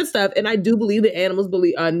eat the good stuff. And I do believe that animals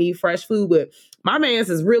need fresh food, but my man's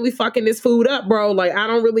is really fucking this food up, bro. Like, I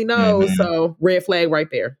don't really know. So red flag right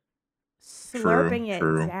there. Slurping it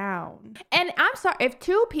down. And I'm sorry, if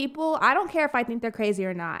two people, I don't care if I think they're crazy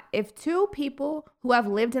or not, if two people who have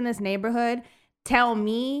lived in this neighborhood tell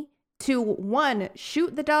me to, 1,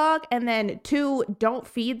 shoot the dog, and then 2, don't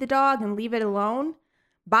feed the dog and leave it alone,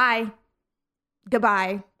 bye.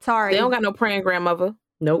 Goodbye. Sorry. They don't got no praying grandmother.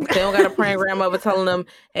 Nope. They don't got a praying grandmother telling them,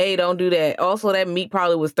 hey, don't do that. Also, that meat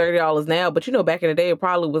probably was $30 now, but back in the day, it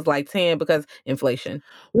probably was like 10 because inflation.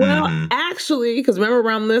 Well, actually, because remember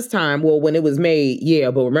around this time, when it was made,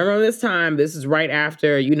 yeah, but remember this time, this is right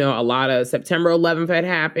after, a lot of September 11th had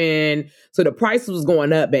happened. So the price was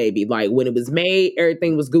going up, baby. Like when it was made,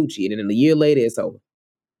 everything was Gucci. And then a year later, it's over.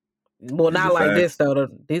 Well, not like this, though.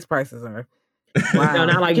 These prices are. Wow. No,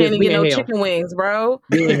 not like you can't this. even get no chicken wings, bro.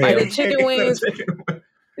 Like the chicken wings.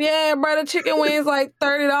 Yeah, bro, the chicken wings like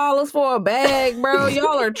 $30 for a bag, bro.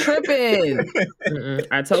 Y'all are tripping.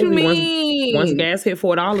 I told you once gas hit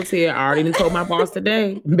 $4 here, I already told my boss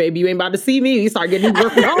today, baby, you ain't about to see me. You start getting these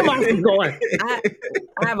work from home offers going.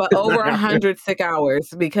 I have over 100 sick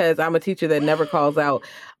hours because I'm a teacher that never calls out.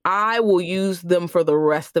 I will use them for the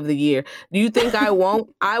rest of the year. Do you think I won't?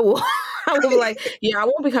 I will. I will be like, yeah, I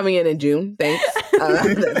won't be coming in June. Thanks.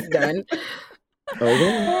 That's done.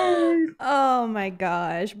 Okay. Oh my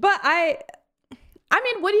gosh. But I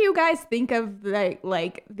mean, what do you guys think of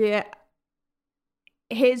like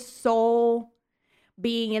his soul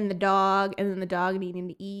being in the dog and then the dog needing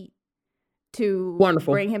to eat to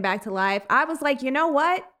bring him back to life? I was like, you know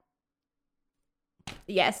what?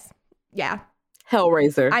 Yes. Yeah.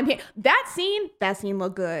 Hellraiser. I'm here. That scene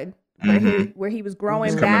looked good. Where he was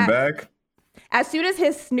growing back. As soon as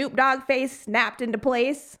his Snoop Dogg face snapped into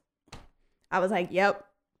place, I was like, yep,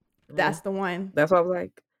 that's the one. That's what I was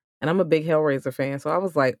like. And I'm a big Hellraiser fan. So I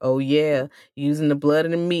was like, oh yeah, using the blood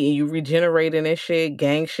and the meat and you regenerating and shit,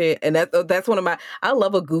 gang shit. And that's one of I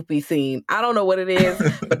love a goopy scene. I don't know what it is,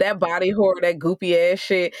 but that body horror, that goopy ass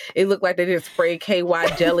shit, it looked like they just sprayed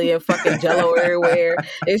KY jelly and fucking Jello everywhere.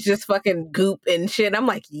 It's just fucking goop and shit. I'm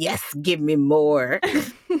like, yes, give me more.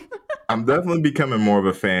 I'm definitely becoming more of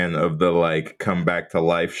a fan of the like come back to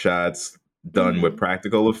life shots done with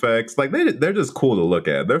practical effects. Like they're just cool to look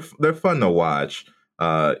at. They're fun to watch.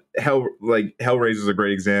 Hellraiser is a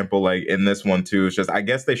great example. Like in this one too, it's just I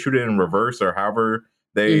guess they shoot it in reverse or however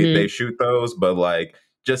they shoot those, but like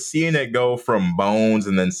just seeing it go from bones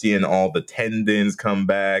and then seeing all the tendons come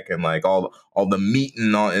back and like all the meat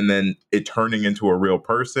and then it turning into a real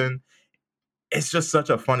person. It's just such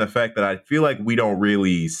a fun effect that I feel like we don't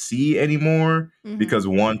really see anymore because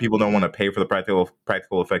one, people don't want to pay for the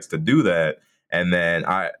practical effects to do that. And then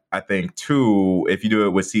I think two, if you do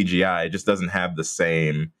it with CGI, it just doesn't have the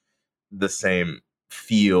same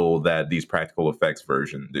feel that these practical effects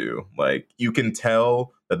version do. Like you can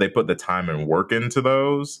tell that they put the time and work into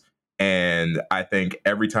those. And I think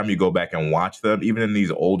every time you go back and watch them, even in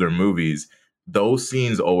these older movies, those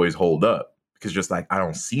scenes always hold up because just like, I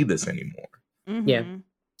don't see this anymore. Yeah.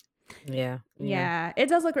 It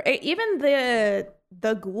does look great. Even the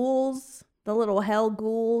ghouls, the little hell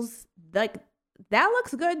ghouls, like that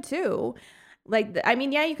looks good too. Like I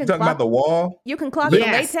mean, yeah, you can talking about the wall. You can clock the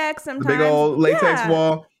latex sometimes. The big old latex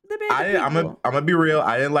wall. I'm gonna be real.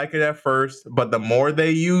 I didn't like it at first, but the more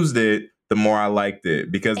they used it, the more I liked it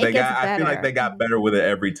because It gets I feel like better. they got better with it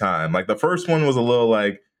every time. Like the first one was a little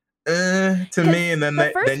like to 'Cause me, and then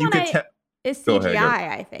the first then you one could tell. is Go CGI,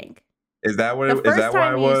 ahead, I think. Is that what The is that first why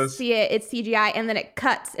time it you was? see it, it's CGI, and then it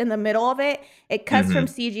cuts in the middle of it. It cuts from Mhm.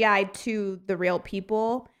 CGI to the real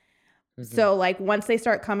people. Mhm. So like once they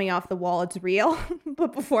start coming off the wall, it's real.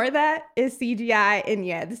 But before that is CGI, and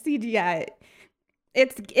yeah, the CGI,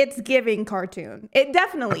 it's giving cartoon. It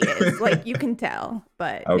definitely is. Like you can tell,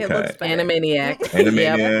 but it looks Okay. better. Animaniacs.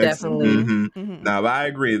 Animaniacs. Yep, definitely. Mhm. No, but I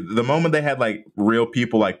agree. The moment they had like real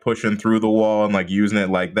people like pushing through the wall and like using it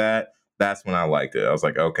like that, that's when I liked it. I was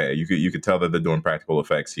like, okay, you could tell that they're doing practical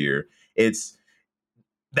effects here. It's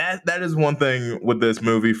that is one thing with this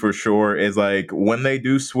movie for sure, is like when they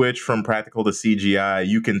do switch from practical to CGI,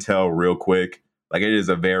 you can tell real quick. Like it is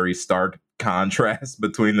a very stark contrast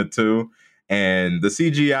between the two. And the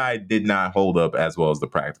CGI did not hold up as well as the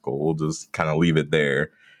practical. We'll just kind of leave it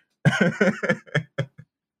there.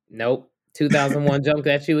 Nope. 2001 jumped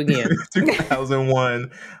at you again.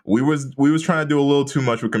 2001, we was trying to do a little too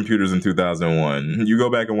much with computers in 2001. You go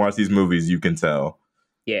back and watch these movies, you can tell.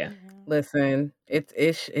 Yeah. Listen, it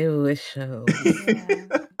shows.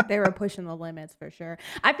 Yeah. They were pushing the limits for sure.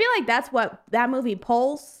 I feel like that's what that movie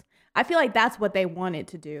Pulse. I feel like that's what they wanted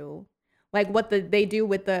to do. Like what they do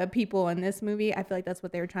with the people in this movie. I feel like that's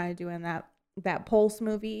what they were trying to do in that Pulse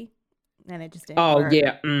movie, and it just didn't Oh work.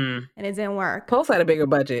 yeah. And it didn't work. Pulse had a bigger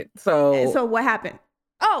budget, so So what happened?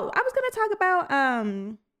 Oh, I was gonna talk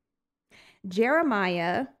about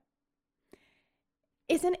Jeremiah.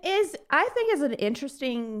 I think is an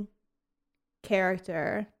interesting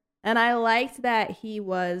character, and I liked that he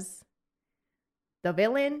was the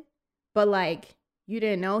villain, but like you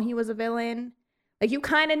didn't know he was a villain. Like you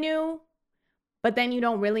kind of knew, but then you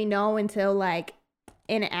don't really know until like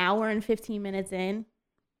an hour and 15 minutes in.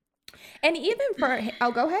 And even for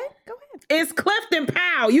go ahead. It's Clifton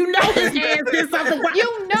Powell. You know his hands did something.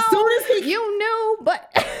 You know, As soon as he you knew, but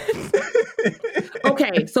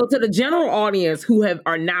okay, so to the general audience who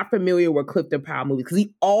are not familiar with Clifton Powell movies, because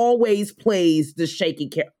he always plays the shaky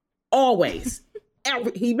character. Always.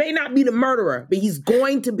 He may not be the murderer, but he's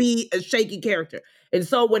going to be a shaky character. And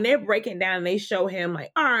so when they're breaking down and they show him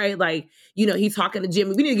like, all right, like, you know, he's talking to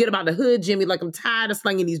Jimmy. We need to get about the hood, Jimmy. Like, I'm tired of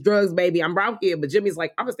slinging these drugs, baby. I'm out here. But Jimmy's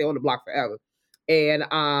like, I'm gonna stay on the block forever. And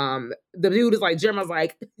the dude is like, Jeremiah's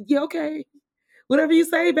like, yeah, okay. Whatever you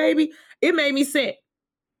say, baby. It made me sick.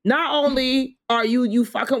 Not only are you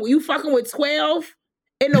fucking with 12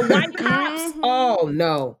 in the white cops. Mhm. Oh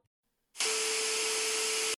no.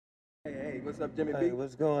 Hey, what's up, Jimmy B? Hey,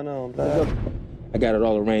 what's going on, bud? I got it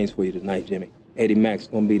all arranged for you tonight, Jimmy. Eddie Mack's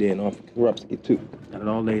gonna be there and Officer Korupski too. Got it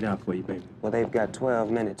all laid out for you, baby. Well, they've got 12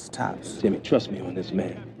 minutes tops. Jimmy, trust me on this,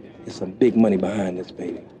 man. There's some big money behind this,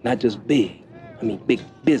 baby. Not just big. I mean big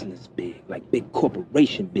business big, like big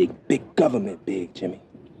corporation big government big, Jimmy.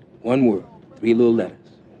 One word, 3 little letters.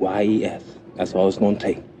 YES. That's all it's gonna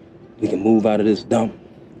take. We can move out of this dump,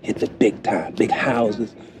 hit the big time, big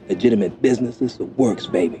houses, legitimate businesses, the works,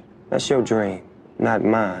 baby. That's your dream, not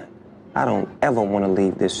mine. I don't ever want to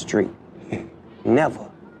leave this street. Never.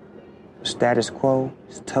 The status quo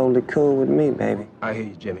is totally cool with me, baby. I hear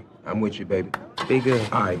you, Jimmy. I'm with you, baby. Be good.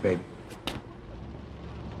 All right, baby.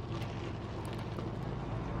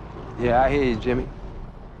 Yeah, I hear you, Jimmy.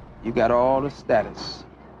 You got all the status.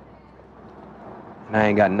 And I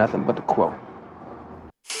ain't got nothing but the quo.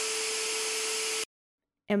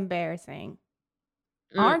 Embarrassing.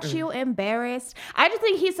 Aren't you embarrassed? I just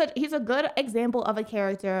think he's a good example of a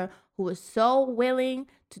character who is so willing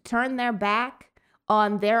to turn their back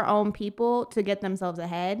on their own people to get themselves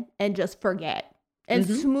ahead and just forget. And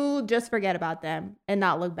smooth, just forget about them and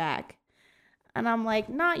not look back. And I'm like,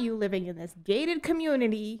 not you living in this gated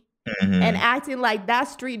community and acting like that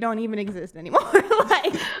street don't even exist anymore.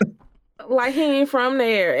 Like he ain't from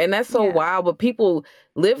there, and that's so wild, but people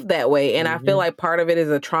live that way, and I feel like part of it is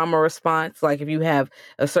a trauma response. Like if you have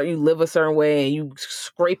you live a certain way and you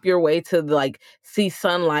scrape your way to like see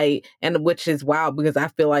sunlight, and which is wild because I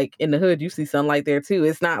feel like in the hood you see sunlight there too.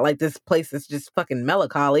 It's not like this place is just fucking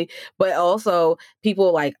melancholy, but also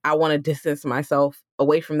people like, I want to distance myself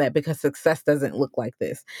away from that because success doesn't look like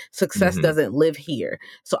this. Success doesn't live here.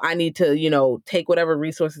 So I need to, you know, take whatever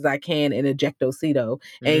resources I can and ejectocito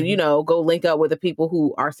and, you know, go link up with the people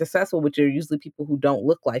who are successful, which are usually people who don't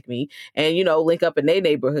look like me, and, you know, link up in their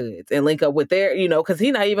neighborhoods and link up with their, you know, because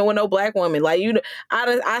he's not even with no black woman. Like, you know,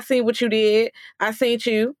 I seen what you did. I seen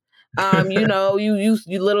you. You know, you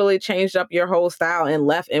literally changed up your whole style and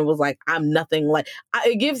left and was like, I'm nothing like.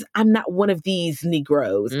 I'm not one of these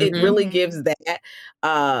Negroes. It really gives that.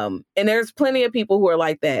 And there's plenty of people who are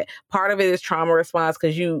like that. Part of it is trauma response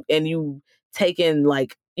because you take in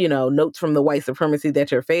like, you know, notes from the white supremacy that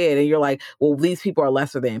you're fed, and you're like, well, these people are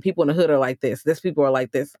lesser than. People in the hood are like this. This people are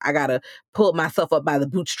like this. I gotta pull myself up by the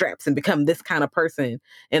bootstraps and become this kind of person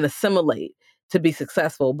and assimilate to be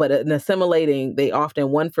successful. But in assimilating, they often,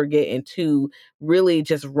 one, forget, and two, really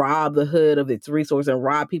just rob the hood of its resource and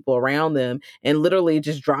rob people around them and literally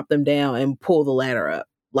just drop them down and pull the ladder up.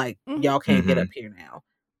 Like, y'all can't get up here now.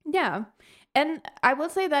 Yeah. And I will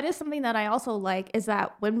say that is something that I also like, is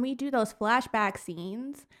that when we do those flashback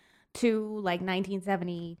scenes to like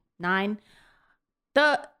 1979,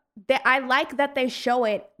 I like that they show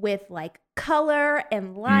it with like color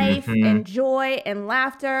and life and joy and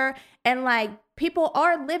laughter, and like people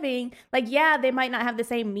are living like, yeah, they might not have the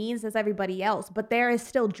same means as everybody else, but there is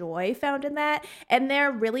still joy found in that, and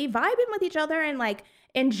they're really vibing with each other and like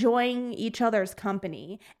enjoying each other's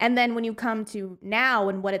company. And then when you come to now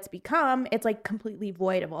and what it's become, it's like completely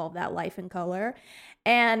void of all of that life and color.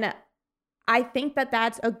 And I think that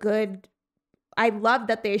that's a good, I love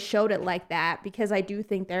that they showed it like that, because I do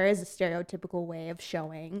think there is a stereotypical way of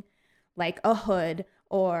showing like a hood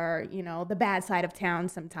or, you know, the bad side of town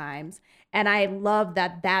sometimes. And I love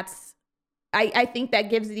that I think that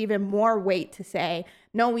gives it even more weight to say,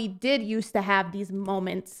 no, we did used to have these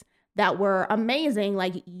moments that were amazing.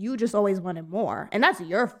 Like, you just always wanted more. And that's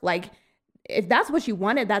your, like, if that's what you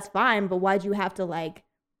wanted, that's fine. But why'd you have to like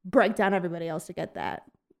break down everybody else to get that?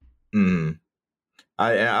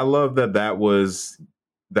 I love that was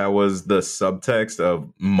the subtext of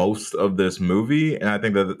most of this movie. And I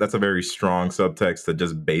think that that's a very strong subtext to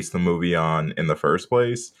just base the movie on in the first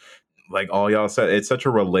place. Like all y'all said, it's such a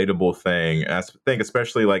relatable thing. And I think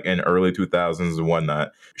especially like in early 2000s and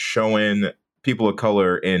whatnot, showing people of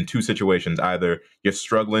color in two situations: either you're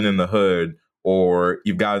struggling in the hood or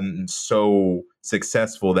you've gotten so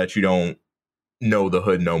successful that you don't know the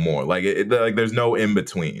hood no more. Like, like there's no in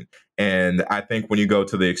between. And I think when you go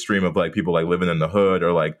to the extreme of like people like living in the hood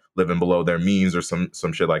or like living below their means or some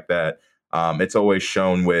shit like that, it's always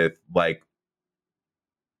shown with like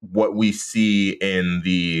what we see in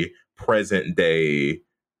the present day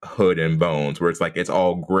hood and bones, where it's like it's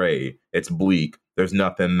all gray, it's bleak, there's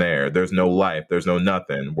nothing there, there's no life, there's no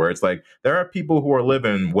nothing. Where it's like there are people who are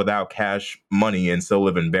living without cash money and still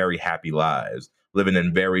living very happy lives, living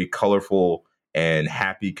in very colorful and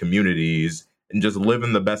happy communities and just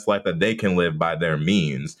living the best life that they can live by their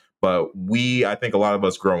means. But I think a lot of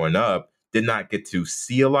us growing up did not get to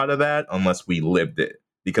see a lot of that unless we lived it,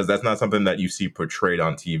 because that's not something that you see portrayed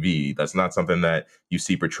on TV. That's not something that you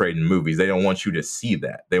see portrayed in movies. They don't want you to see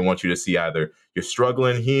that. They want you to see either you're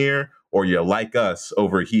struggling here or you're like us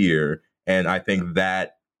over here. And I think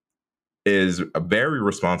that is very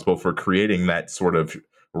responsible for creating that sort of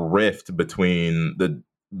rift between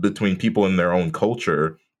people in their own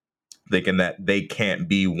culture, thinking that they can't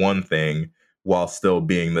be one thing while still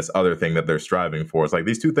being this other thing that they're striving for. It's like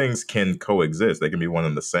these two things can coexist. They can be one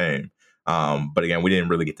and the same. But again, we didn't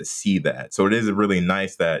really get to see that. So it is really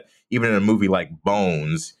nice that even in a movie like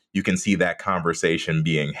Bones, you can see that conversation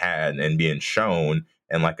being had and being shown,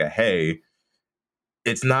 and like hey,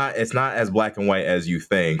 it's not as black and white as you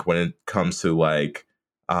think when it comes to like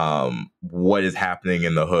what is happening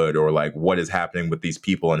in the hood or like what is happening with these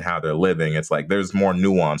people and how they're living. It's like there's more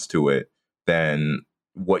nuance to it than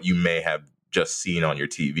what you may have just seen on your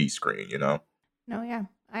TV screen, you know? No, yeah,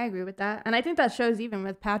 I agree with that. And I think that shows even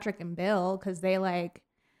with Patrick and Bill, because they like,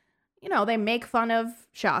 you know, they make fun of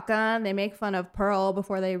Shaka, they make fun of Pearl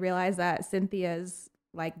before they realize that Cynthia's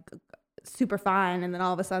like super fine, and then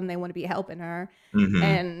all of a sudden they want to be helping her.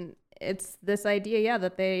 And it's this idea, yeah,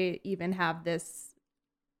 that they even have this,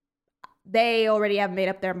 they already have made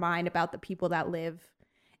up their mind about the people that live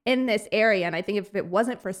in this area. And I think if it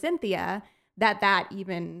wasn't for Cynthia, that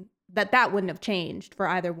wouldn't have changed for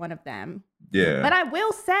either one of them. Yeah. But I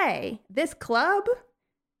will say, this club,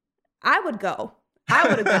 I would go. I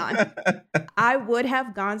would have gone. I would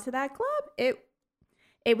have gone to that club.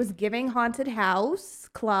 It was giving haunted house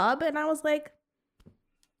club, and I was like,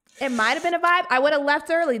 it might have been a vibe. I would have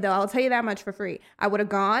left early, though. I'll tell you that much for free. I would have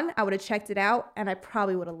gone, I would have checked it out, and I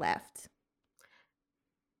probably would have left.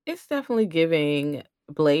 It's definitely giving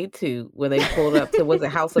Blade 2 when they pulled up to, was it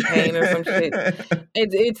House of Pain or some shit?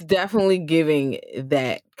 It's definitely giving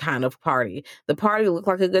that kind of party. The party looked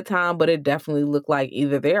like a good time, but it definitely looked like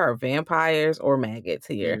either there are vampires or maggots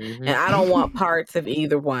here. And I don't want parts of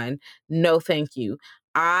either one. No, thank you.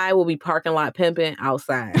 I will be parking lot pimping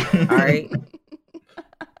outside. All right.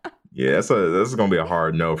 Yeah, this is gonna be a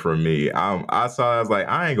hard no for me. I saw, I was like,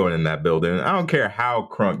 I ain't going in that building. I don't care how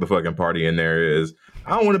crunk the fucking party in there is.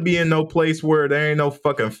 I don't want to be in no place where there ain't no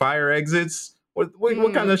fucking fire exits. What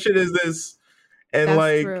kind of shit is this? And That's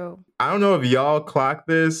like, true. I don't know if y'all clocked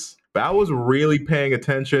this, but I was really paying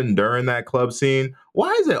attention during that club scene.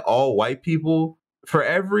 Why is it all white people? For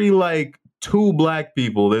every like 2 black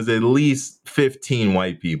people, there's at least 15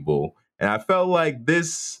 white people. And I felt like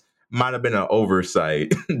this might have been an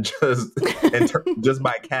oversight just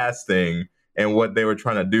by casting and what they were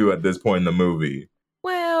trying to do at this point in the movie.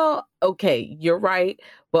 Well, okay, you're right.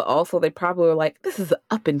 But also they probably were like, this is an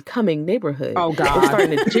up and coming neighborhood. Oh, We're God.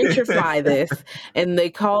 starting to gentrify this. And they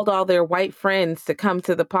called all their white friends to come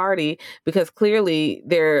to the party because clearly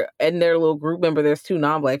they're in their little group member, there's 2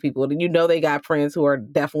 non-black people. And you know they got friends who are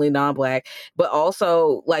definitely non-black. But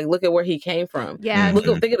also, like, look at where he came from. Yeah. Think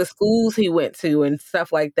of the schools he went to and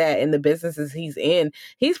stuff like that and the businesses he's in.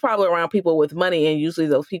 He's probably around people with money, and usually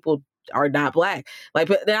those people are not black. Like,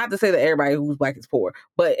 but not to say that everybody who's black is poor,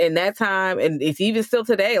 but in that time, and it's even still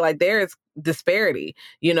today, like there is disparity,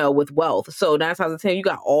 you know, with wealth. So 9 times out of 10, you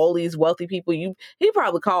got all these wealthy people. He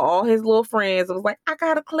probably called all his little friends and was like, I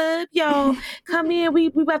got a club, y'all. Come in. We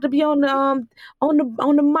about to be on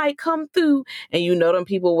the mic. Come through. And you know them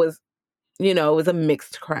people was, you know, it was a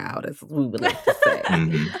mixed crowd, as we would like to say.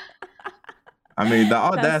 Mhm. I mean, the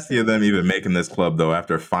audacity of them even making this club, though,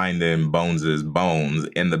 after finding Bones's bones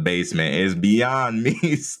in the basement is beyond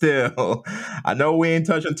me still. I know we ain't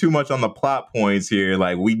touching too much on the plot points here.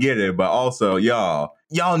 Like, we get it. But also, y'all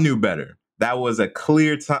knew better. That was a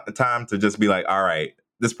clear time to just be like, all right,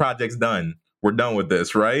 this project's done. We're done with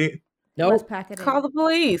this, right? Let's pack it in. Call the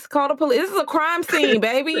police. Call the police. This is a crime scene,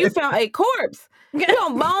 baby. You found a corpse. You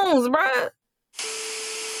on bones, bruh.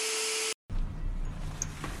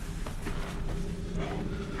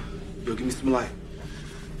 Yo, give me some light.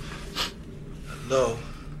 Hello?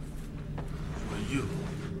 Who are you?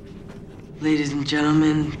 Ladies and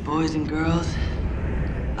gentlemen, boys and girls,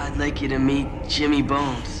 I'd like you to meet Jimmy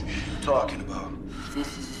Bones. What are you talking about?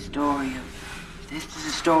 This is a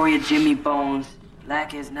story of Jimmy Bones,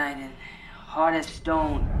 black as night and hard as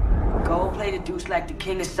stone. Gold-plated deuce like the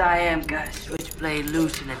king of Siam, got a switchblade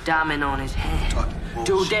loose and a diamond on his hand.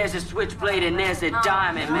 Dude, there's a switchblade and there's a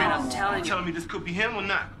diamond, man, I'm telling you. Telling me this could be him or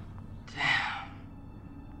not? Damn,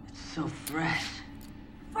 it's so fresh.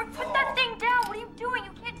 Put that thing down. What are you doing?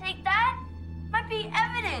 You can't take that. Might be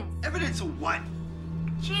evidence. Evidence of what?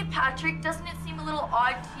 Gee, Patrick, doesn't it seem a little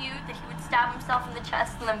odd to you that he would stab himself in the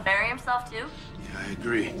chest and then bury himself too? Yeah, I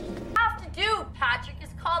agree. What you have to do, Patrick, is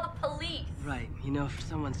call the police. Right, you know, for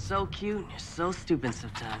someone so cute, you're so stupid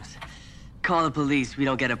sometimes. Call the police, we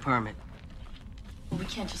don't get a permit. Well, we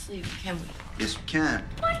can't just leave, can we? Yes, we can.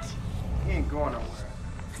 What? We ain't going nowhere.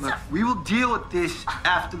 Look, we will deal with this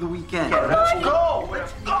after the weekend. Let's go!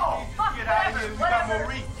 Let's go! Get out of here. We got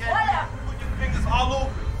Maurice. Whatever. Put your fingers all over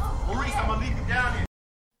it. Maurice, I'm gonna leave you down here.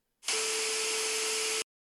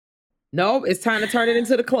 Nope, it's time to turn it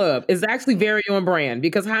into the club. It's actually very on brand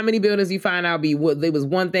because how many buildings you find out there was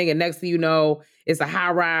one thing and next thing you know, it's a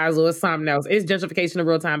high rise or something else. It's gentrification in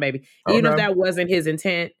real time, baby. Okay. Even if that wasn't his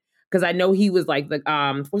intent, because I know he was like the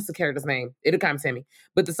what's the character's name? It'll come to me.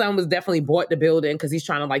 But the son was definitely bought the building because he's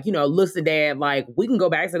trying to like, you know, look to dad like we can go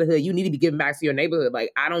back to the hood. You need to be giving back to your neighborhood.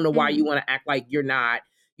 Like I don't know why you want to act like you're not,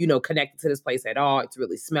 you know, connected to this place at all. It's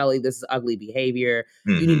really smelly. This is ugly behavior.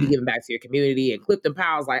 You need to be giving back to your community. And Clifton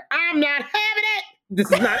Powell's like, I'm not having it. This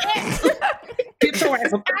is not it. Get your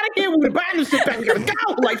ass up out of here. We're buying this shit back. We gotta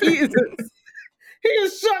go. Like he is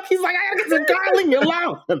shook. He's like, I gotta get some darling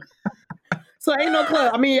alone. So ain't no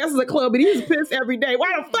club. I mean, this is a club, but he's pissed every day.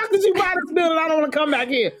 Why the fuck did you buy this building? I don't want to come back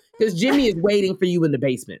here. Because Jimmy is waiting for you in the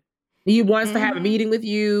basement. He wants to have a meeting with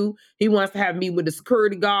you. He wants to have a meeting with the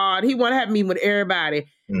security guard. He wants to have a meeting with everybody,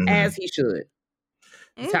 as he should.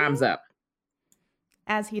 Time's up.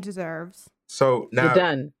 As he deserves. So now,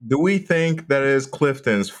 done. Do we think that it is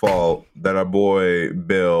Clifton's fault that our boy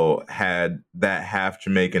Bill had that half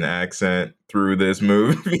Jamaican accent through this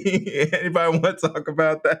movie? Anybody want to talk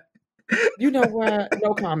about that? You know what?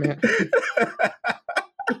 No comment.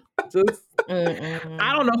 Just,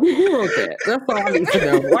 I don't know who wrote that. That's all I need to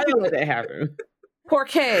know. Why you let that happen? Poor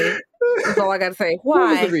K. That's all I got to say. What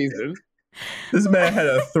was Why? the reason? This man had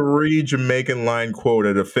a 3 Jamaican line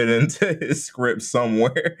quota to fit into his script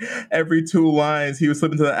somewhere. Every 2 lines, he was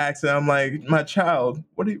slipping to the accent. I'm like, my child,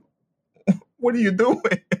 what are you doing?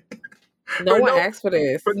 No one asked for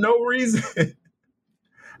this. For no reason.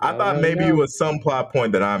 I thought maybe it was some plot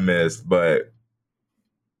point that I missed, but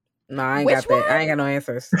no, I ain't Which got that. one? I ain't got no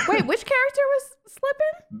answers. Wait, which character was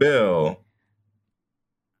slipping? Bill.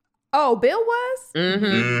 Oh, Bill was? Mm-hmm.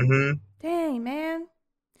 Mm-hmm. Dang, man.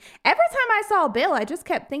 Every time I saw Bill, I just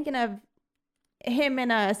kept thinking of him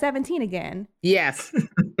in 17 again. Yes.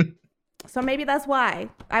 So maybe that's why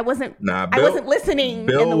I wasn't Nah, I wasn't listening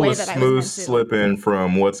Bill in the way was that I smooth was meant to. slipping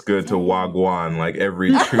from what's good to Wagwan like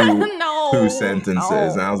every two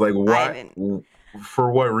sentences. And I was like, why?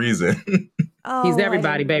 For what reason? He's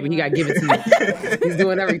everybody, baby. He got to give it to you. He's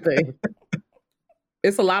doing everything.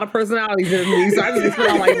 It's a lot of personalities in me, so I just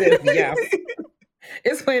feel like this. Yes.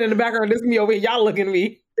 It's playing in the background. This is me over here. Y'all looking at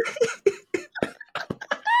me.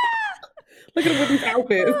 Look at him with these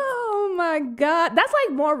outfits. Oh my God. That's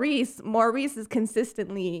like Maurice. Maurice is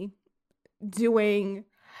consistently doing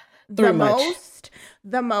the most.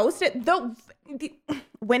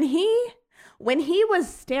 When he was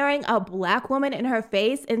staring a black woman in her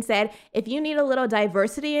face and said, if you need a little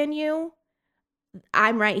diversity in you,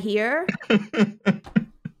 I'm right here.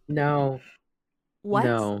 No. What?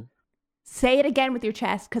 No. Say it again with your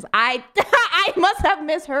chest, because I must have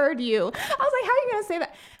misheard you. I was like, how are you gonna say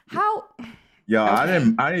that? How? Yo, I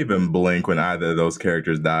didn't even blink when either of those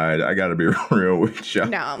characters died. I gotta be real with you.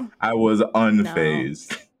 No. I was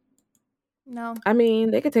unfazed. No. I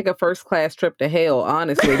mean, they could take a first class trip to hell,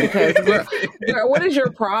 honestly, because girl, what is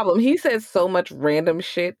your problem? He says so much random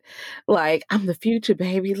shit like, I'm the future,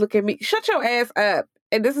 baby. Look at me. Shut your ass up.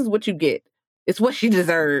 And this is what you get. It's what she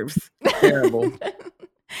deserves. Terrible.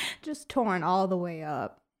 Just torn all the way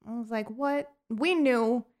up. I was like, what? We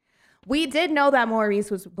did know that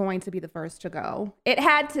Maurice was going to be the first to go. It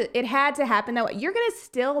had to happen that way. You're gonna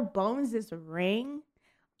steal Bones' ring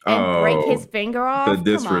and break his finger off. The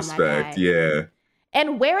disrespect, yeah.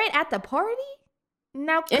 And wear it at the party?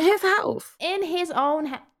 No, in his house, in his own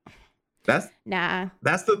house. That's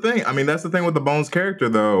the thing. I mean, that's the thing with the Bones character,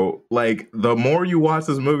 though. Like, the more you watch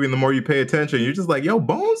this movie and the more you pay attention, you're just like, yo,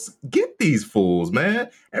 Bones, get these fools, man.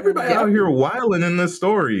 Everybody out here wilding in this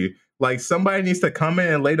story. Like, somebody needs to come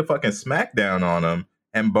in and lay the fucking smack down on him,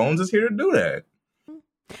 and Bones is here to do that.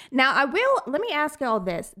 Now, let me ask y'all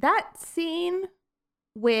this. That scene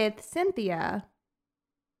with Cynthia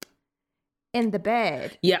in the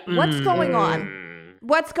bed. Yeah. What's going on?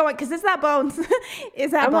 Because is that Bones? Is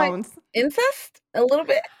that Bones? Like, incest? A little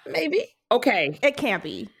bit, maybe? Okay. It can't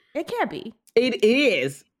be. It can't be. It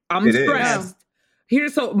is. I'm stressed.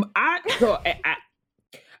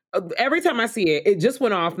 Every time I see it, it just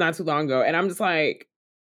went off not too long ago. And I'm just like,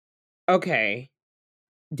 okay,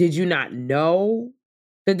 did you not know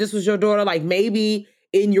that this was your daughter? Like, maybe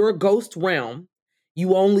in your ghost realm,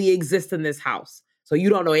 you only exist in this house. So you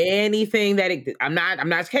don't know anything that I'm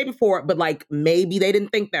not capable for it, but like maybe they didn't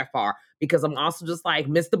think that far, because I'm also just like,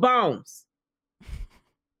 Mr. Bones,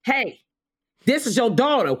 hey, this is your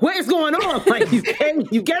daughter. What is going on? Like, you can't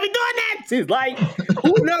be doing that. She's like,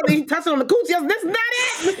 who knows? He touching on the coochie. This is not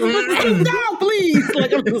it. No, please.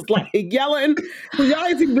 Like, I'm just like yelling. Y'all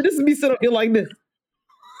ain't see, but this is me sitting up here like this.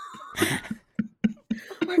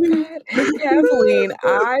 Oh my God. Kathleen,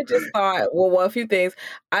 I just thought, well, a few things.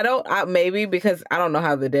 Maybe because I don't know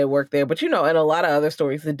how the dead work there, but in a lot of other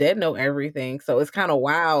stories, the dead know everything. So it's kind of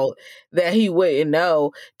wild that he wouldn't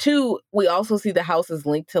know. Two, we also see the house is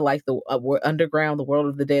linked to like the underground, the world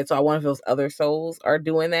of the dead. So I wonder if those other souls are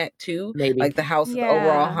doing that too. Maybe. Like the house is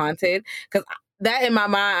overall haunted. Because that in my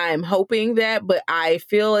mind, I'm hoping that, but I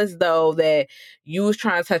feel as though that you was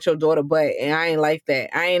trying to touch your daughter butt, and I ain't like that.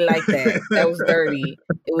 That was dirty.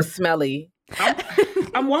 It was smelly.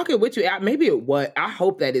 I'm walking with you. Maybe it was. I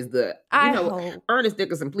hope that is the. I hope. Ernest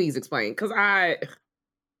Dickerson, please explain, because I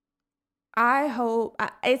hope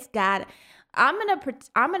it's got. I'm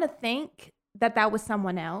gonna think that was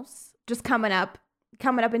someone else just coming up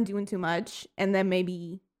and doing too much, and then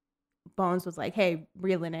maybe Bones was like, hey,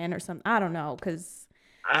 reeling in or something. I don't know, because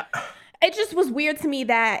it just was weird to me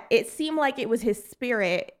that it seemed like it was his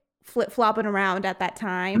spirit flip-flopping around at that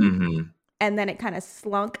time. Mm-hmm. And then it kind of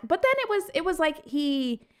slunk. But then it was like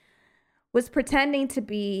he was pretending to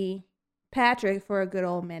be Patrick for a good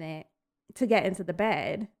old minute to get into the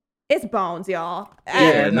bed. It's Bones, y'all.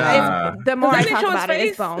 Yeah, the more I talk about it,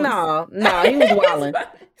 it's Bones. No, he was wilding.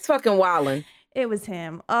 He's fucking wilding. It was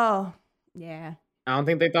him. Oh, yeah. I don't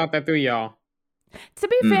think they thought that through, y'all. To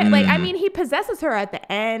be fair, like, I mean, he possesses her at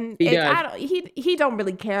the end. He does. He don't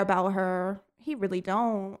really care about her. He really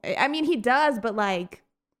don't. I mean, he does, but like,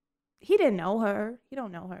 he didn't know her. He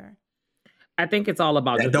don't know her. I think it's all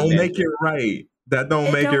about that. Don't make it right. That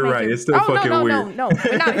don't make it right. It's still fucking weird. No.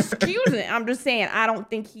 We're not excusing. I'm just saying. I don't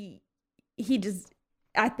think he just.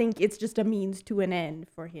 I think it's just a means to an end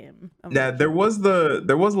for him. Now there was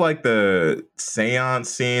like the seance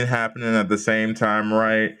scene happening at the same time,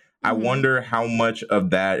 right? I wonder how much of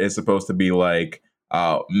that is supposed to be like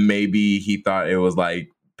Maybe he thought it was like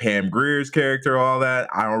Pam Grier's character, all that.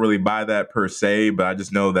 I don't really buy that per se, but I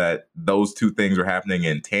just know that those two things were happening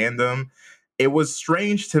in tandem. It was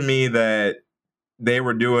strange to me that they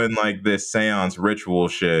were doing like this seance ritual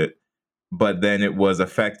shit, but then it was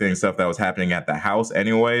affecting stuff that was happening at the house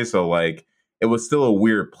anyway. So like it was still a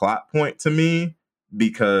weird plot point to me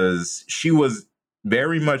because she was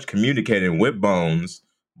very much communicating with Bones.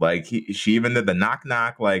 Like she even did the knock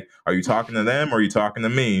knock, like, are you talking to them or are you talking to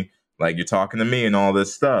me? Like, you're talking to me and all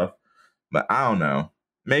this stuff. But I don't know.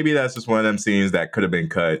 Maybe that's just one of them scenes that could have been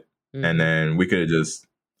cut and then we could have just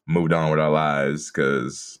moved on with our lives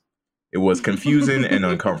because it was confusing and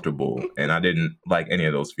uncomfortable. And I didn't like any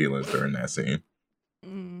of those feelings during that scene.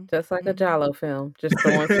 Just like a Giallo film. Just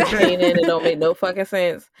throwing 16 in. It don't make no fucking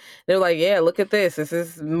sense. They're like, yeah, look at this. This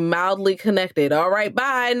is mildly connected. All right,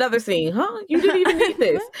 bye. Another scene. Huh? You didn't even need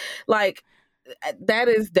this. Like, that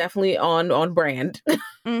is definitely on brand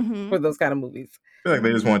for those kind of movies. I feel like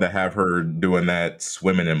they just wanted to have her doing that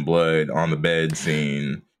swimming in blood on the bed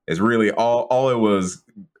scene. It's really all it was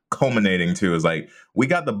culminating to is like, we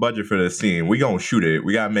got the budget for this scene. We gonna shoot it.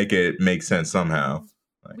 We gotta make it make sense somehow.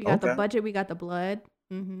 Like, we got the budget. We got the blood.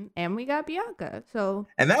 And we got Bianca. So,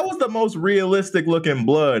 and that was the most realistic looking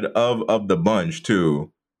blood of the bunch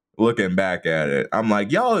too. Looking back at it, I'm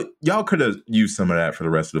like, y'all could have used some of that for the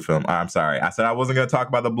rest of the film. I'm sorry, I said I wasn't gonna talk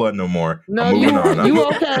about the blood no more. No, you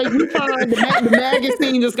okay? You fine. The maggot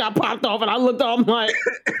scene just got popped off, and I looked off. I'm like,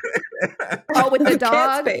 oh, with the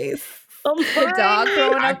dog face. The dog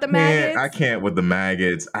throwing up the maggots. I can't with the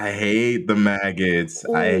maggots. I hate the maggots.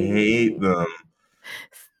 Ooh. I hate them.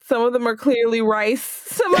 Some of them are clearly rice.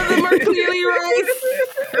 Some of them are clearly rice.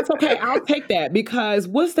 It's okay. I'll take that because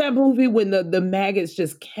what's that movie when the maggots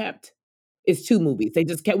just kept? It's two movies. They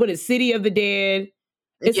just kept. What is City of the Dead?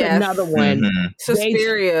 It's another one.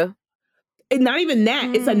 Suspiria. Not even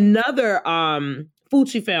that. It's another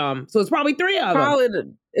Fucci film. So it's probably three of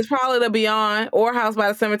them. It's probably The Beyond or House by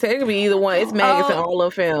the Cemetery. It could be either one. It's maggots in all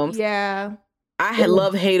the films. Yeah. I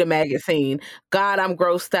hate a maggot scene. God, I'm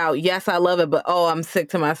grossed out. Yes, I love it, but I'm sick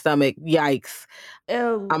to my stomach. Yikes.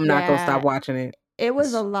 I'm not going to stop watching it. It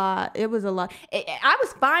was a lot. I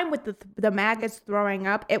was fine with the maggots throwing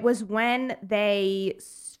up. It was when they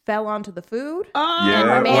fell onto the food.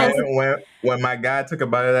 When my guy took a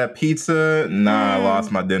bite of that pizza, I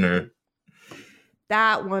lost my dinner.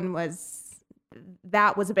 That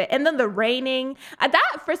was a bit. And then the raining.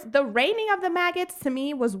 The raining of the maggots to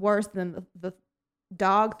me was worse than the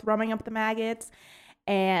dog throwing up the maggots.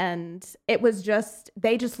 And it was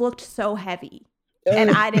they just looked so heavy.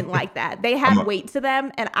 And I didn't like that. They had weight to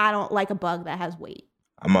them, and I don't like a bug that has weight.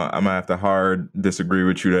 I'm gonna have to hard disagree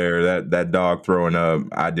with you there. That dog throwing up,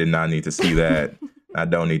 I did not need to see that. I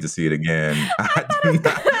don't need to see it again.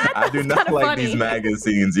 I do not like these maggot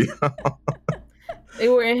scenes. They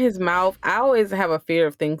were in his mouth. I always have a fear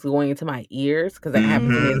of things going into my ears because that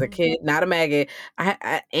happened to me as a kid. Not a maggot.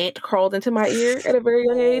 An ant crawled into my ear at a very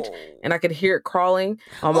young age, and I could hear it crawling.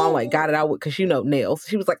 My mom got it out because nails.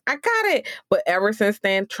 She was like, "I got it," but ever since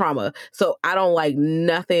then, trauma. So I don't like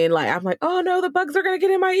nothing. Like I'm like, oh no, the bugs are gonna get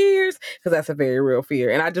in my ears because that's a very real fear.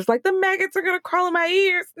 And I just like the maggots are gonna crawl in my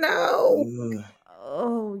ears. No.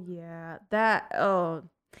 Oh yeah,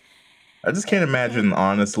 I just can't imagine,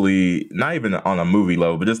 honestly, not even on a movie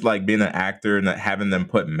level, but just like being an actor and having them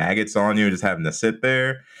put maggots on you, just having to sit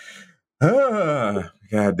there. God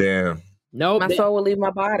damn. Nope. My soul will leave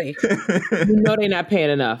my body. You know they're not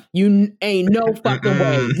paying enough. You ain't no fucking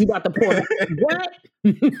way. You about to pour what?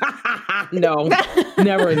 No,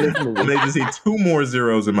 never in this movie. They just see 2 more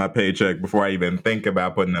zeros in my paycheck before I even think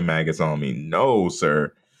about putting the maggots on me. No,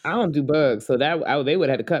 sir. I don't do bugs, so they would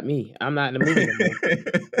have to cut me. I'm not in the movie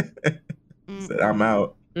anymore. Said I'm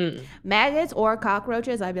out. Maggots or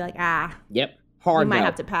cockroaches, I'd be like, Yep. Hard. You might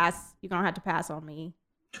have to pass. You're gonna have to pass on me,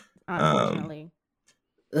 unfortunately.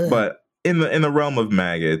 But in the realm of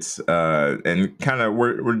maggots, and kind of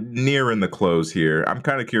we're nearing the close here. I'm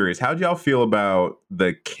kind of curious, how do y'all feel about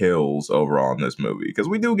the kills overall in this movie? Because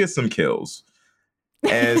we do get some kills,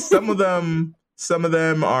 and some of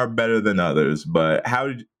them are better than others. But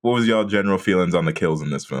what was y'all general feelings on the kills in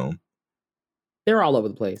this film? They're all over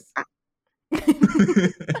the place.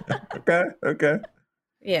 Okay.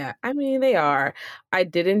 Yeah, I mean, they are. I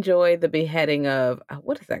did enjoy the beheading of,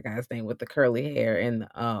 what is that guy's name with the curly hair? And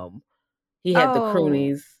he had the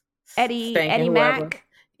croonies. Eddie Mack.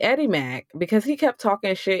 Eddie Mack, because he kept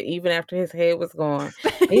talking shit even after his head was gone.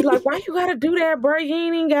 And he's like, why you gotta do that, bro? You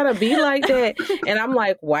ain't even gotta be like that. And I'm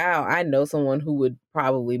like, wow, I know someone who would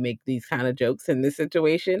probably make these kind of jokes in this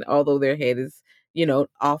situation, although their head is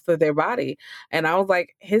off of their body. And I was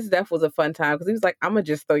like, his death was a fun time because he was like, I'm gonna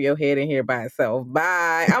just throw your head in here by itself.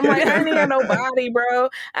 Bye. I'm like, I ain't got no body, bro.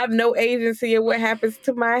 I have no agency in what happens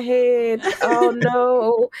to my head. Oh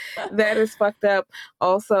no, that is fucked up.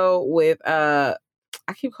 Also with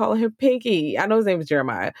I keep calling him Pinky. I know his name is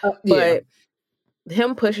Jeremiah, but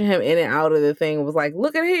him pushing him in and out of the thing was like,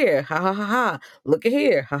 look at here, ha ha ha ha, look at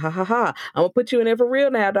here, ha ha ha ha. I'm gonna put you in there for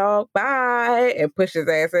real now, dog. Bye, and push his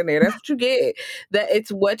ass in there. That's what you get. That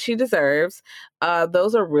it's what she deserves.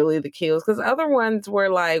 Those are really the kills because other ones were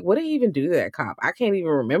like, what did he even do to that cop? I can't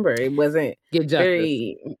even remember. It wasn't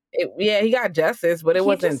very. He got justice, but it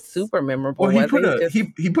wasn't super memorable. Well, he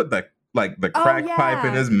put the crack pipe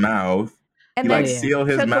in his mouth. And he sealed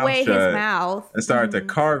his mouth shut and started to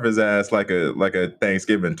carve his ass like a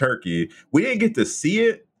Thanksgiving turkey. We didn't get to see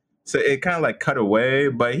it, so it kind of cut away.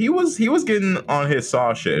 But he was getting on his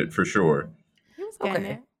Saw shit for sure. He was getting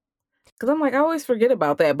it. Because I'm like, I always forget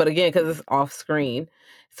about that. But again, because it's off screen,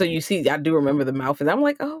 so you see, I do remember the mouth, and I'm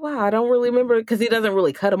like, oh wow, I don't really remember because he doesn't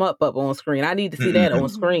really cut him up on screen. I need to see that on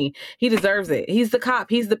screen. He deserves it. He's the cop.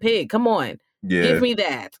 He's the pig. Come on, give me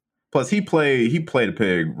that. Plus, he played a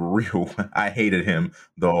pig real. I hated him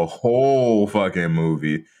the whole fucking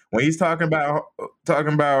movie. When he's talking about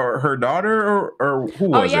her daughter or who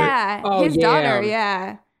was it? His daughter.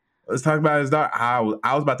 Yeah. Let's talk about his daughter. I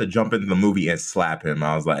was about to jump into the movie and slap him.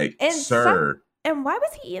 I was like, sir. And why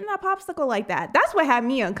was he eating that popsicle like that? That's what had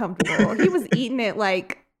me uncomfortable. He was eating it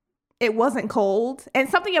like it wasn't cold, and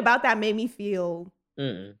something about that made me feel.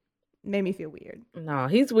 Made me feel weird. No,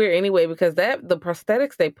 he's weird anyway because the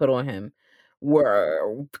prosthetics they put on him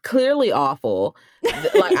were clearly awful.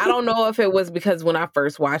 Like, I don't know if it was because when I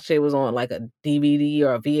first watched it, it was on like a DVD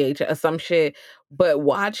or a VHS or some shit, but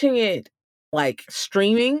watching it like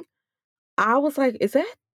streaming, I was like, is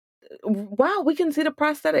that? Wow, we can see the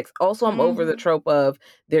prosthetics. Also, I'm over the trope of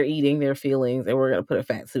they're eating their feelings and we're going to put a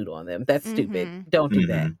fat suit on them. That's stupid. Don't do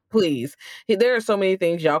that. Please. There are so many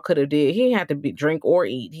things y'all could have did. He didn't have to drink or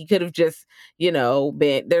eat. He could have just,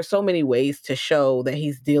 been, there's so many ways to show that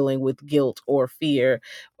he's dealing with guilt or fear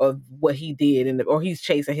of what he did or he's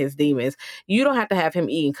chasing his demons. You don't have to have him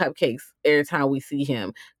eating cupcakes every time we see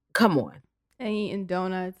him. Come on. And eating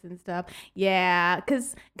donuts and stuff. Yeah,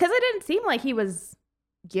 because it didn't seem like he was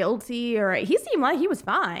guilty or he seemed like he was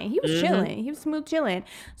fine. He was chilling. He was smooth chilling.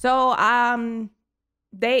 So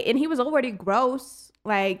he was already gross.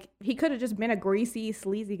 Like, he could have just been a greasy,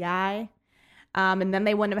 sleazy guy. And then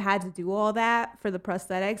they wouldn't have had to do all that for the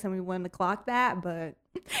prosthetics and we wouldn't have clocked that, but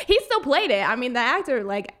he still played it. I mean, the actor,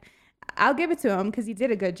 like, I'll give it to him because he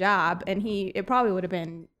did a good job, and it probably would have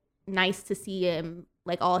been nice to see him,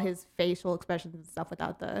 like, all his facial expressions and stuff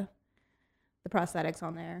without the prosthetics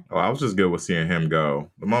on there. Oh, I was just good with seeing him go.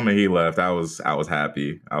 The moment he left, I was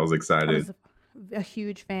happy. I was excited. I was a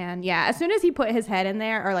huge fan. Yeah, as soon as he put his head in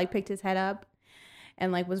there or like picked his head up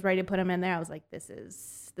and like was ready to put him in there, I was like, this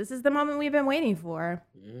is the moment we've been waiting for.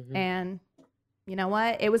 And you know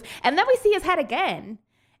what? It was, and then we see his head again.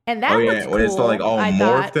 And that looks cool. When it's like all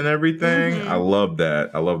morphed and everything. I love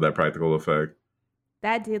that. I love that practical effect.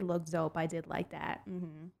 That did look dope. I did like that.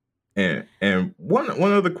 And one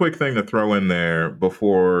other quick thing to throw in there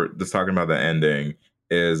before just talking about the ending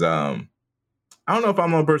is I don't know if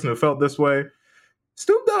I'm the only person who felt this way.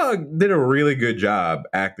 Snoop Dogg did a really good job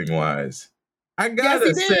acting wise. I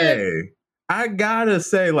gotta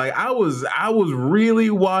say, like, I was really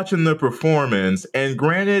watching the performance, and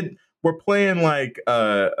granted, we're playing like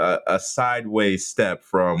a sideways step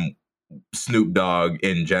from Snoop Dogg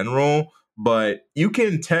in general. But you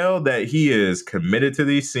can tell that he is committed to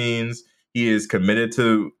these scenes. He is committed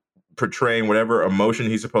to portraying whatever emotion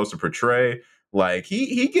he's supposed to portray. Like,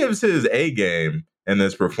 he gives his A game in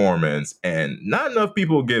this performance, and not enough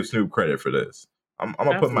people give Snoop credit for this. I'm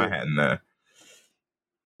gonna put my hat in there.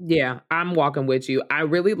 Yeah, I'm walking with you. I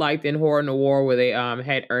really liked in Horror Noir where they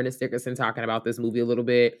had Ernest Dickerson talking about this movie a little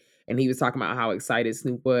bit. And he was talking about how excited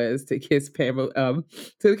Snoop was to kiss Pam. And I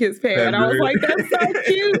was like, that's so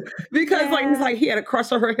cute. Because like, he's like, he had a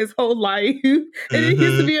crush on her his whole life. And he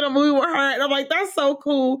used to be in a movie with her. And I'm like, that's so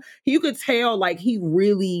cool. You could tell like he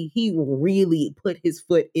really put his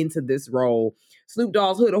foot into this role. Snoop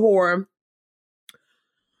Dogg's Hood of Horror.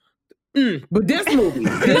 But this movie,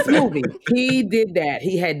 he did that.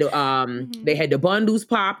 He had the they had the bundles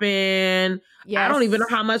popping. Yes. I don't even know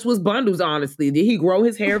how much was bundles, honestly. Did he grow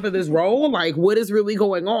his hair for this role? Like, what is really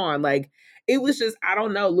going on? Like, it was just, I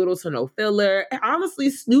don't know, little to no filler.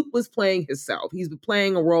 Honestly, Snoop was playing himself. He's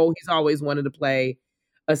playing a role he's always wanted to play,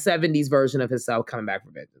 a 70s version of himself coming back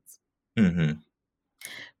for vengeance.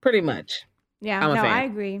 Pretty much. Yeah, I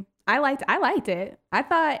agree. I liked it. I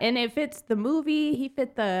thought, and it fits the movie. He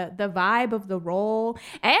fit the vibe of the role,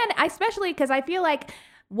 and especially because I feel like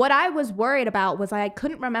what I was worried about was I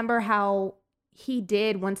couldn't remember how he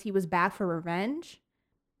did once he was back for revenge.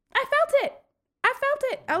 I felt it.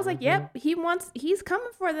 I was like, yep, he's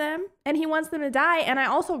coming for them, and he wants them to die. And I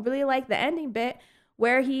also really like the ending bit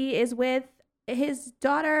where he is with his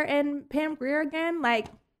daughter and Pam Grier again. Like,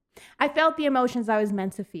 I felt the emotions I was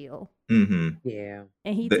meant to feel. Mm-hmm. Yeah.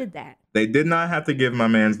 And he did that. They did not have to give my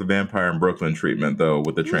man's the vampire in Brooklyn treatment, though,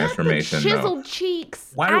 with the transformation. Not the chiseled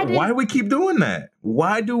cheeks. Why do we keep doing that?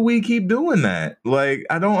 Why do we keep doing that? Like,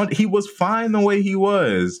 he was fine the way he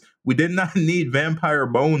was. We did not need vampire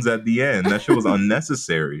bones at the end. That shit was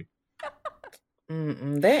unnecessary.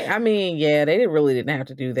 They really didn't have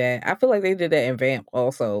to do that. I feel like they did that in Vamp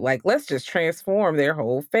also. Like, let's just transform their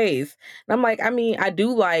whole face. And I'm like, I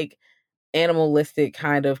do like animalistic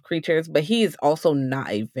kind of creatures, but he is also not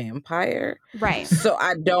a vampire. Right. So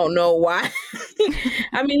I don't know why.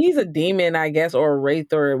 He's a demon, I guess, or a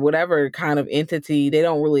wraith or whatever kind of entity. They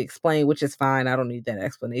don't really explain, which is fine. I don't need that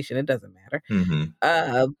explanation. It doesn't matter.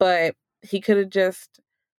 Mm-hmm. But he could have just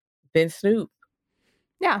been Snoop.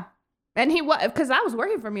 Yeah. And he was, because that was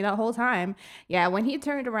working for me the whole time. Yeah, when he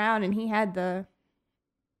turned around and he had the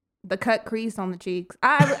cut crease on the cheeks.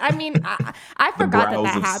 I forgot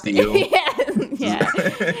that happened. yeah.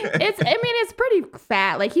 It's pretty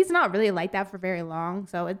fat. Like, he's not really like that for very long,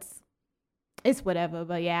 so it's whatever.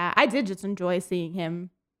 But yeah, I did just enjoy seeing him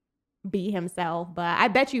be himself. But I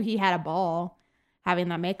bet you he had a ball having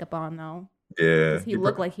that makeup on, though. Yeah, he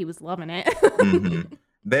looked like he was loving it. Mm-hmm.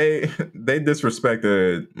 They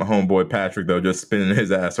disrespected my homeboy Patrick, though, just spinning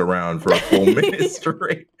his ass around for a full minute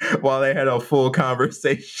straight while they had a full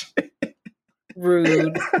conversation.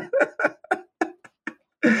 Rude.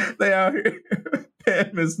 They out here,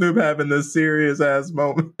 Pam and Snoop having this serious ass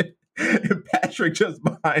moment, and Patrick just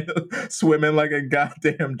behind them, swimming like a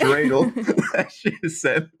goddamn dreidel. That shit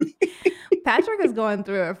sent me. Patrick is going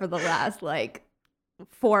through it for the last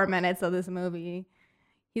 4 minutes of this movie.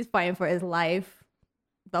 He's fighting for his life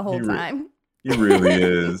the whole time. He really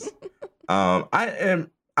is. I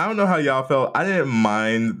don't know how y'all felt. I didn't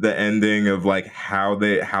mind the ending of how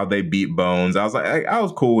they beat Bones. I was I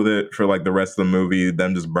was cool with it for the rest of the movie,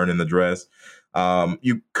 them just burning the dress.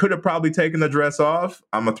 You could have probably taken the dress off.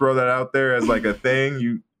 I'm gonna throw that out there as a thing.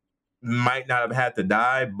 You might not have had to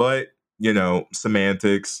die, but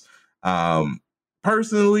semantics.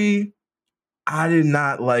 Personally, I did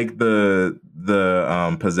not like the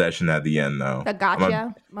possession at the end, though. The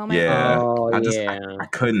gotcha moment. Yeah, oh, I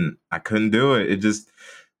couldn't do it. It just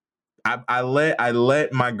I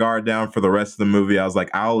let my guard down for the rest of the movie. I was like,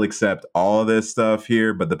 I'll accept all this stuff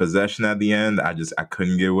here, but the possession at the end, I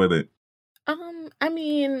couldn't get with it.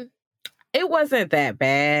 It wasn't that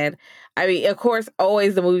bad. Of course,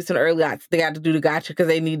 always the movies from the early aughts, they got to do the gotcha because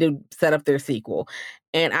they need to set up their sequel.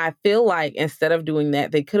 And I feel like instead of doing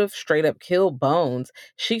that, they could have straight up killed Bones.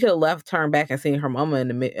 She could have left, turned back, and seen her mama in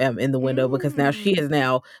the window because now she has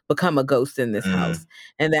now become a ghost in this house.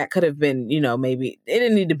 And that could have been, maybe it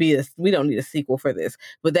didn't need to be we don't need a sequel for this,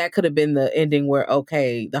 but that could have been the ending where,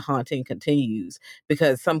 okay, the haunting continues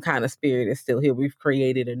because some kind of spirit is still here. We've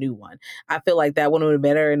created a new one. I feel like that one would have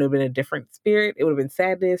been better and it would have been a different spirit. It would have been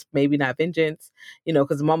sadness, maybe not vengeance,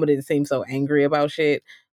 because the mama didn't seem so angry about shit.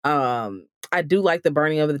 I do like the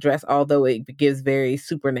burning of the dress, although it gives very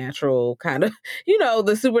supernatural kind of,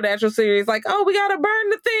 the supernatural series, oh, we gotta burn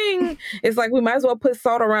the thing. It's we might as well put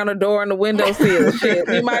salt around the door and the windowsill. Shit,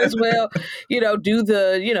 we might as well, do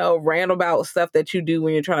the, roundabout stuff that you do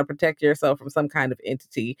when you're trying to protect yourself from some kind of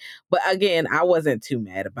entity. But again, I wasn't too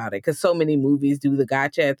mad about it because so many movies do the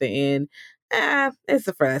gotcha at the end. It's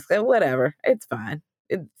a fresco, whatever. It's fine.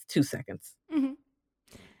 It's 2 seconds. Mm-hmm.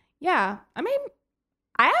 Yeah,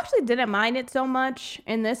 I actually didn't mind it so much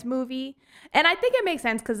in this movie. And I think it makes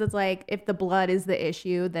sense because it's if the blood is the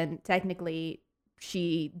issue, then technically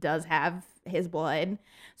she does have his blood.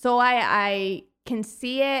 So I can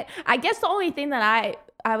see it. I guess the only thing that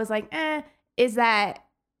I was is that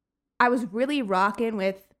I was really rocking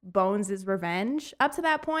with Bones' revenge up to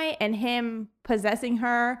that point, and him possessing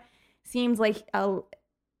her seems then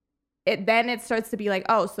it starts to be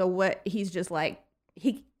oh, so what, he's just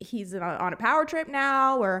he's on a power trip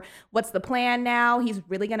now, or what's the plan now? He's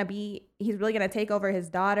really gonna take over his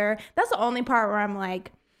daughter. That's the only part where I'm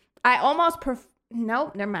I almost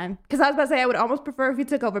nope, never mind. Because I was about to say I would almost prefer if he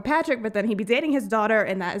took over Patrick, but then he'd be dating his daughter,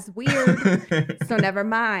 and that is weird. So never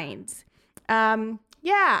mind.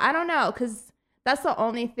 Yeah, I don't know, because that's the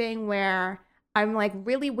only thing where I'm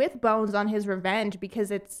really with Bones on his revenge, because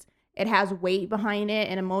it has weight behind it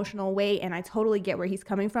and emotional weight, and I totally get where he's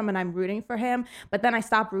coming from and I'm rooting for him. But then I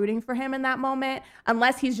stop rooting for him in that moment,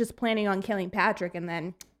 unless he's just planning on killing Patrick and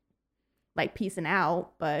then like peacing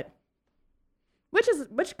out. But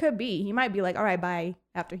which could be. He might be like, all right, bye,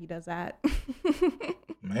 after he does that.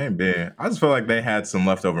 Maybe. I just feel like they had some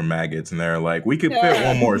leftover maggots and they're like, we could fit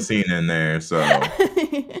one more scene in there. So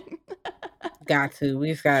Got to.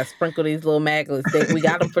 We just gotta sprinkle these little maggots. We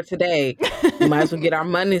got them for today. We might as well get our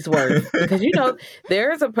money's worth, because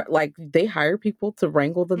there's they hire people to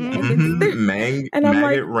wrangle the maggots. And I'm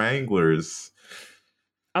maggot wranglers.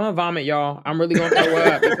 I'm gonna vomit, y'all. I'm really gonna throw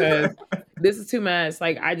up because this is too much.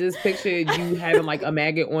 Like, I just pictured you having like a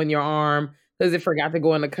maggot on your arm because it forgot to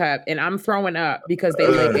go in the cup, and I'm throwing up because they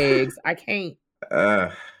lay eggs. I can't.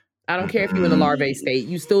 I don't care if you're in the larvae state.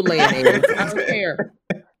 You still laying eggs. I don't care.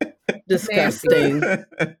 Disgusting.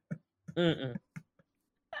 Mm-mm.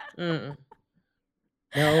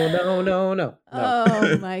 No.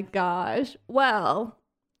 Oh my gosh. Well,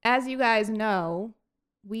 as you guys know,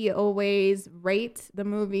 we always rate the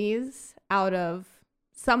movies out of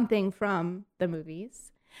something from the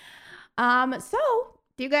movies. So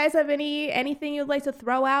do you guys have anything you'd like to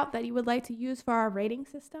throw out that you would like to use for our rating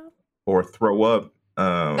system? Or throw up.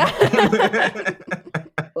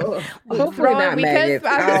 Hopefully not maggots.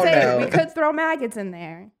 We could throw maggots in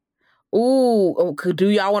there. Ooh, do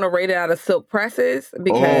y'all want to rate it out of silk presses?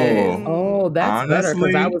 Because that's better,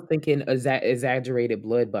 because I was thinking exaggerated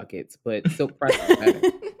blood buckets, but silk presses better.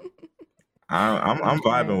 I'm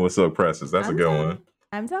vibing with silk presses. That's a good one.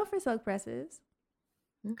 I'm down for silk presses.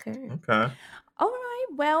 Okay. All right.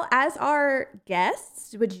 Well, as our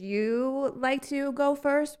guests, would you like to go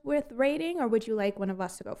first with rating, or would you like one of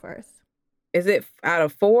us to go first? Is it out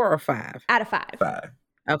of 4 or 5? Out of 5. 5.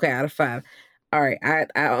 Okay, out of 5. All right.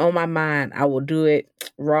 I on my mind, I will do it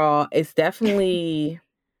raw. It's definitely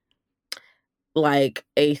like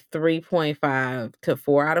a 3.5 to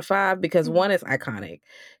 4 out of 5, because 1 is iconic.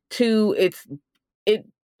 2, it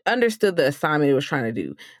understood the assignment it was trying to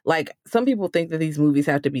do. Like, some people think that these movies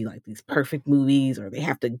have to be like these perfect movies, or they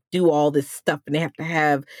have to do all this stuff and they have to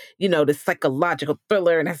have, this psychological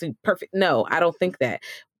thriller and it has to be perfect. No, I don't think that.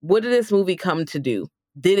 What did this movie come to do?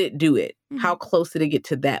 Did it do it? Mm-hmm. How close did it get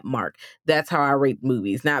to that mark? That's how I rate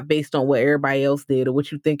movies, not based on what everybody else did or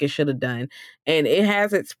what you think it should have done. And it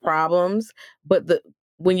has its problems, but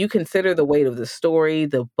when you consider the weight of the story,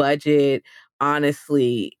 the budget,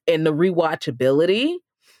 honestly, and the rewatchability,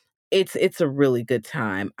 it's a really good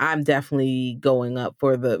time. I'm definitely going up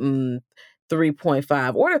for the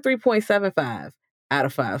 3.5 or the 3.75 out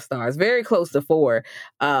of 5 stars. Very close to 4.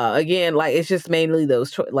 Again, like, it's just mainly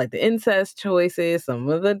those like the incest choices, some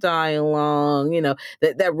of the dialogue,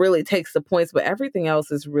 that really takes the points, but everything else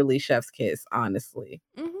is really chef's kiss, honestly.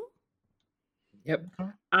 Mm-hmm. Yep.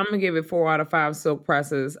 I'm gonna give it 4 out of 5 silk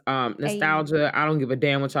presses. Nostalgia, I don't give a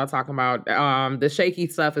damn what y'all talking about. The shaky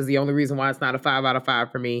stuff is the only reason why it's not a 5 out of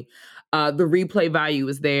 5 for me. The replay value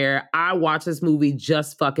is there. I watch this movie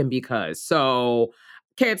just fucking because. So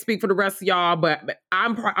can't speak for the rest of y'all, but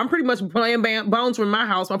I'm pretty much playing Bones from my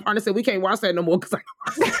house. My partner said we can't watch that no more because I'm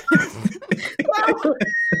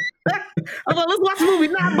like, let's watch the movie,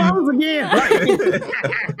 not Bones again.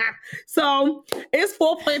 So it's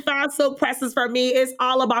 4.5 silk presses for me. It's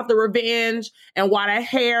all about the revenge, and while that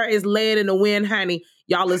hair is laid in the wind, honey,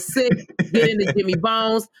 y'all is sick. Get into Jimmy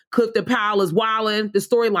Bones. Clifton Powell is wildin'. The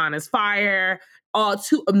storyline is fire.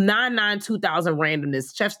 9/9/2000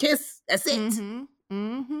 randomness. Chef's kiss. That's it. Mm-hmm.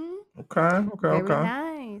 Mm-hmm. Okay. Very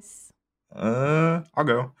nice. I'll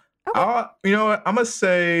go. Okay. You know what? I'm gonna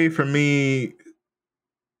say for me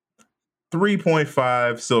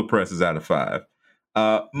 3.5 silk presses out of 5.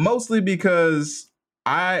 Mostly because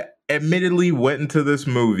I admittedly went into this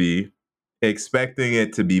movie expecting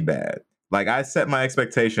it to be bad. Like, I set my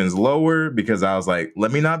expectations lower because I was like,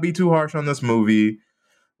 let me not be too harsh on this movie.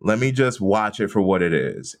 Let me just watch it for what it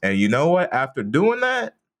is. And you know what? After doing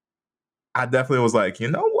that, I definitely was like, you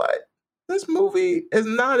know what? This movie is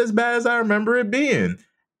not as bad as I remember it being.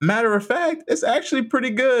 Matter of fact, it's actually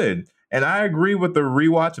pretty good. And I agree with the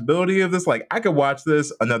rewatchability of this. Like, I could watch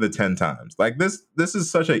this another 10 times. Like, this is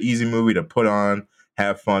such an easy movie to put on,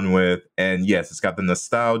 have fun with. And yes, it's got the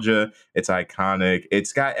nostalgia. It's iconic.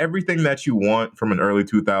 It's got everything that you want from an early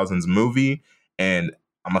 2000s movie. And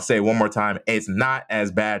I'm going to say it one more time, it's not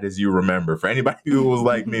as bad as you remember. For anybody who was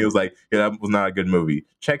like me, it was like, yeah, that was not a good movie.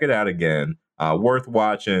 Check it out again. Worth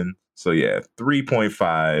watching. So yeah,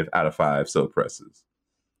 3.5 out of 5 silk presses.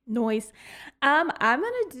 Noise. I'm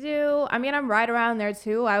right around there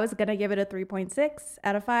too. I was gonna give it a 3.6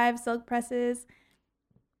 out of 5 silk presses.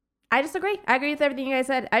 I just agree. I agree with everything you guys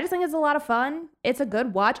said. I just think it's a lot of fun. It's a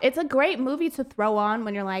good watch. It's a great movie to throw on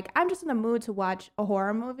when you're like, I'm just in the mood to watch a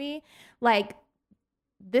horror movie. Like,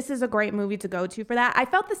 this is a great movie to go to for that. I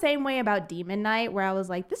felt the same way about Demon Knight, where I was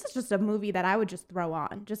like, this is just a movie that I would just throw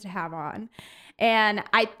on, just to have on. And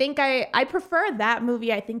I think I prefer that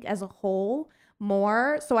movie, I think, as a whole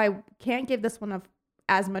more. So I can't give this one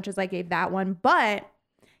as much as I gave that one. But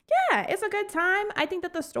yeah, it's a good time. I think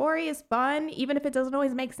that the story is fun, even if it doesn't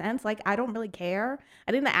always make sense. Like, I don't really care.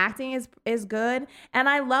 I think the acting is good. And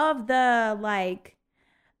I love the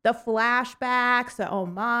flashbacks, the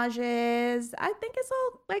homages. I think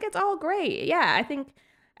it's all great. Yeah, I think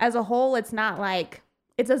as a whole, it's not like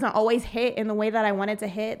it doesn't always hit in the way that I want it to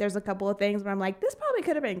hit. There's a couple of things where I'm like, this probably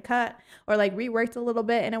could have been cut or like reworked a little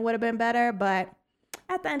bit and it would have been better. But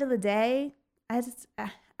at the end of the day, I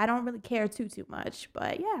don't really care too much.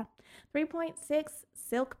 But yeah, 3.6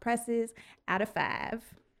 silk presses out of 5.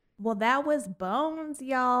 Well, that was Bones,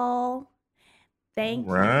 y'all. Thank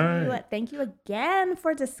you. Thank you again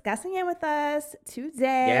for discussing it with us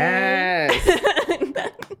today.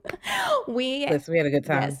 Yes. We had a good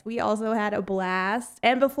time. Yes, we also had a blast.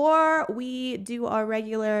 And before we do our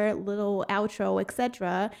regular little outro,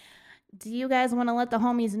 etc., do you guys want to let the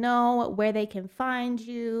homies know where they can find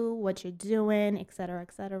you, what you're doing, etc.,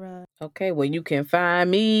 etc.? Okay, well, you can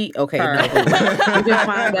find me. Okay, no, you can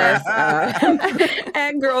find us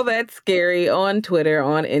at Girl That's Scary on Twitter,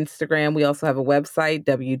 on Instagram. We also have a website,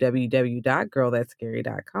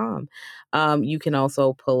 www.girlthatscary.com. You can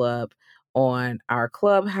also pull up on our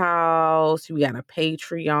Clubhouse. We got a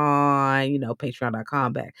Patreon,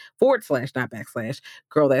 patreon.com/,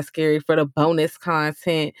 Girl That's Scary for the bonus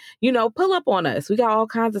content. Pull up on us. We got all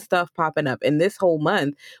kinds of stuff popping up. And this whole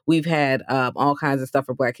month, we've had all kinds of stuff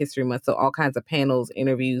for Black History Month. So all kinds of panels,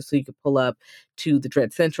 interviews. So you can pull up to the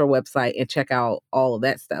Dread Central website and check out all of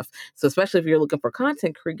that stuff. So especially if you're looking for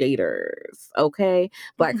content creators, okay?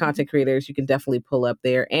 Black content creators, you can definitely pull up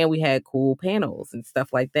there. And we had cool panels and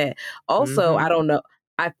stuff like that. Also, I don't know.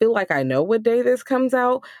 I feel like I know what day this comes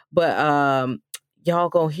out, but y'all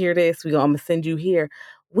gonna hear this. I'm gonna send you here.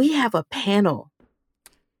 We have a panel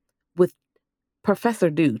with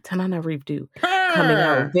Professor Dew, Tanana Reeve Dew, coming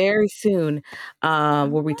out very soon, where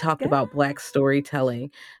we talked about Black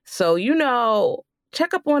storytelling. So,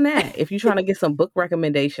 check up on that if you're trying to get some book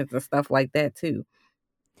recommendations and stuff like that too.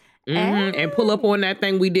 And pull up on that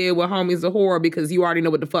thing we did with Homies of Horror, because you already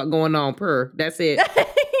know what the fuck going on. That's it.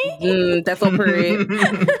 That's on period.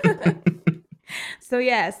 So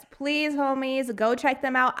yes, please, homies, go check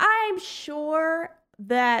them out. I'm sure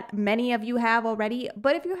that many of you have already,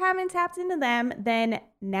 but if you haven't tapped into them, then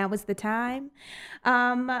now is the time.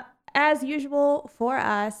 As usual for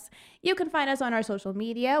us, you can find us on our social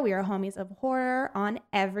media. We are Homies of Horror on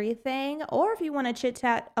everything. Or if you want to chit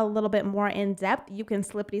chat a little bit more in depth, you can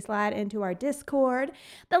slippity slide into our Discord.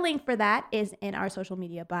 The link for that is in our social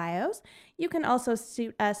media bios. You can also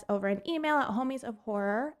shoot us over an email at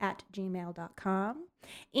homiesofhorror@gmail.com.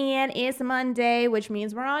 And it's Monday, which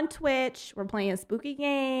means we're on Twitch. We're playing spooky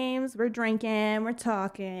games. We're drinking. We're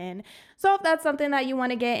talking. So if that's something that you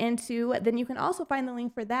want to get into, then you can also find the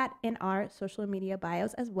link for that in our social media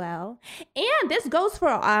bios as well. And this goes for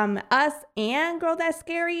us and Girl That's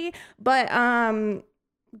Scary. But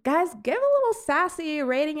guys, give a little sassy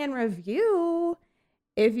rating and review.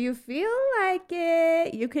 If you feel like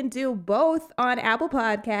it, you can do both on Apple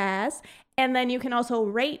Podcasts, and then you can also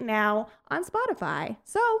rate now on Spotify.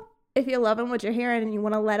 So if you're loving what you're hearing and you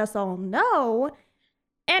want to let us all know,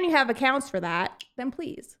 and you have accounts for that, then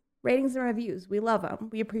please, ratings and reviews. We love them.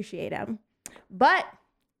 We appreciate them. But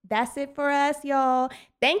that's it for us, y'all.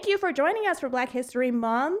 Thank you for joining us for Black History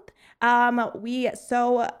Month. We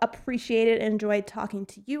so appreciated and enjoyed talking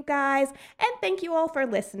to you guys. And thank you all for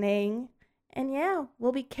listening. And yeah,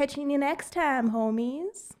 we'll be catching you next time,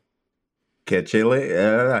 homies. Catch you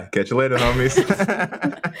later. Catch you later, homies.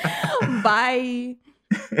 Bye.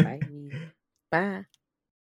 Bye. Bye.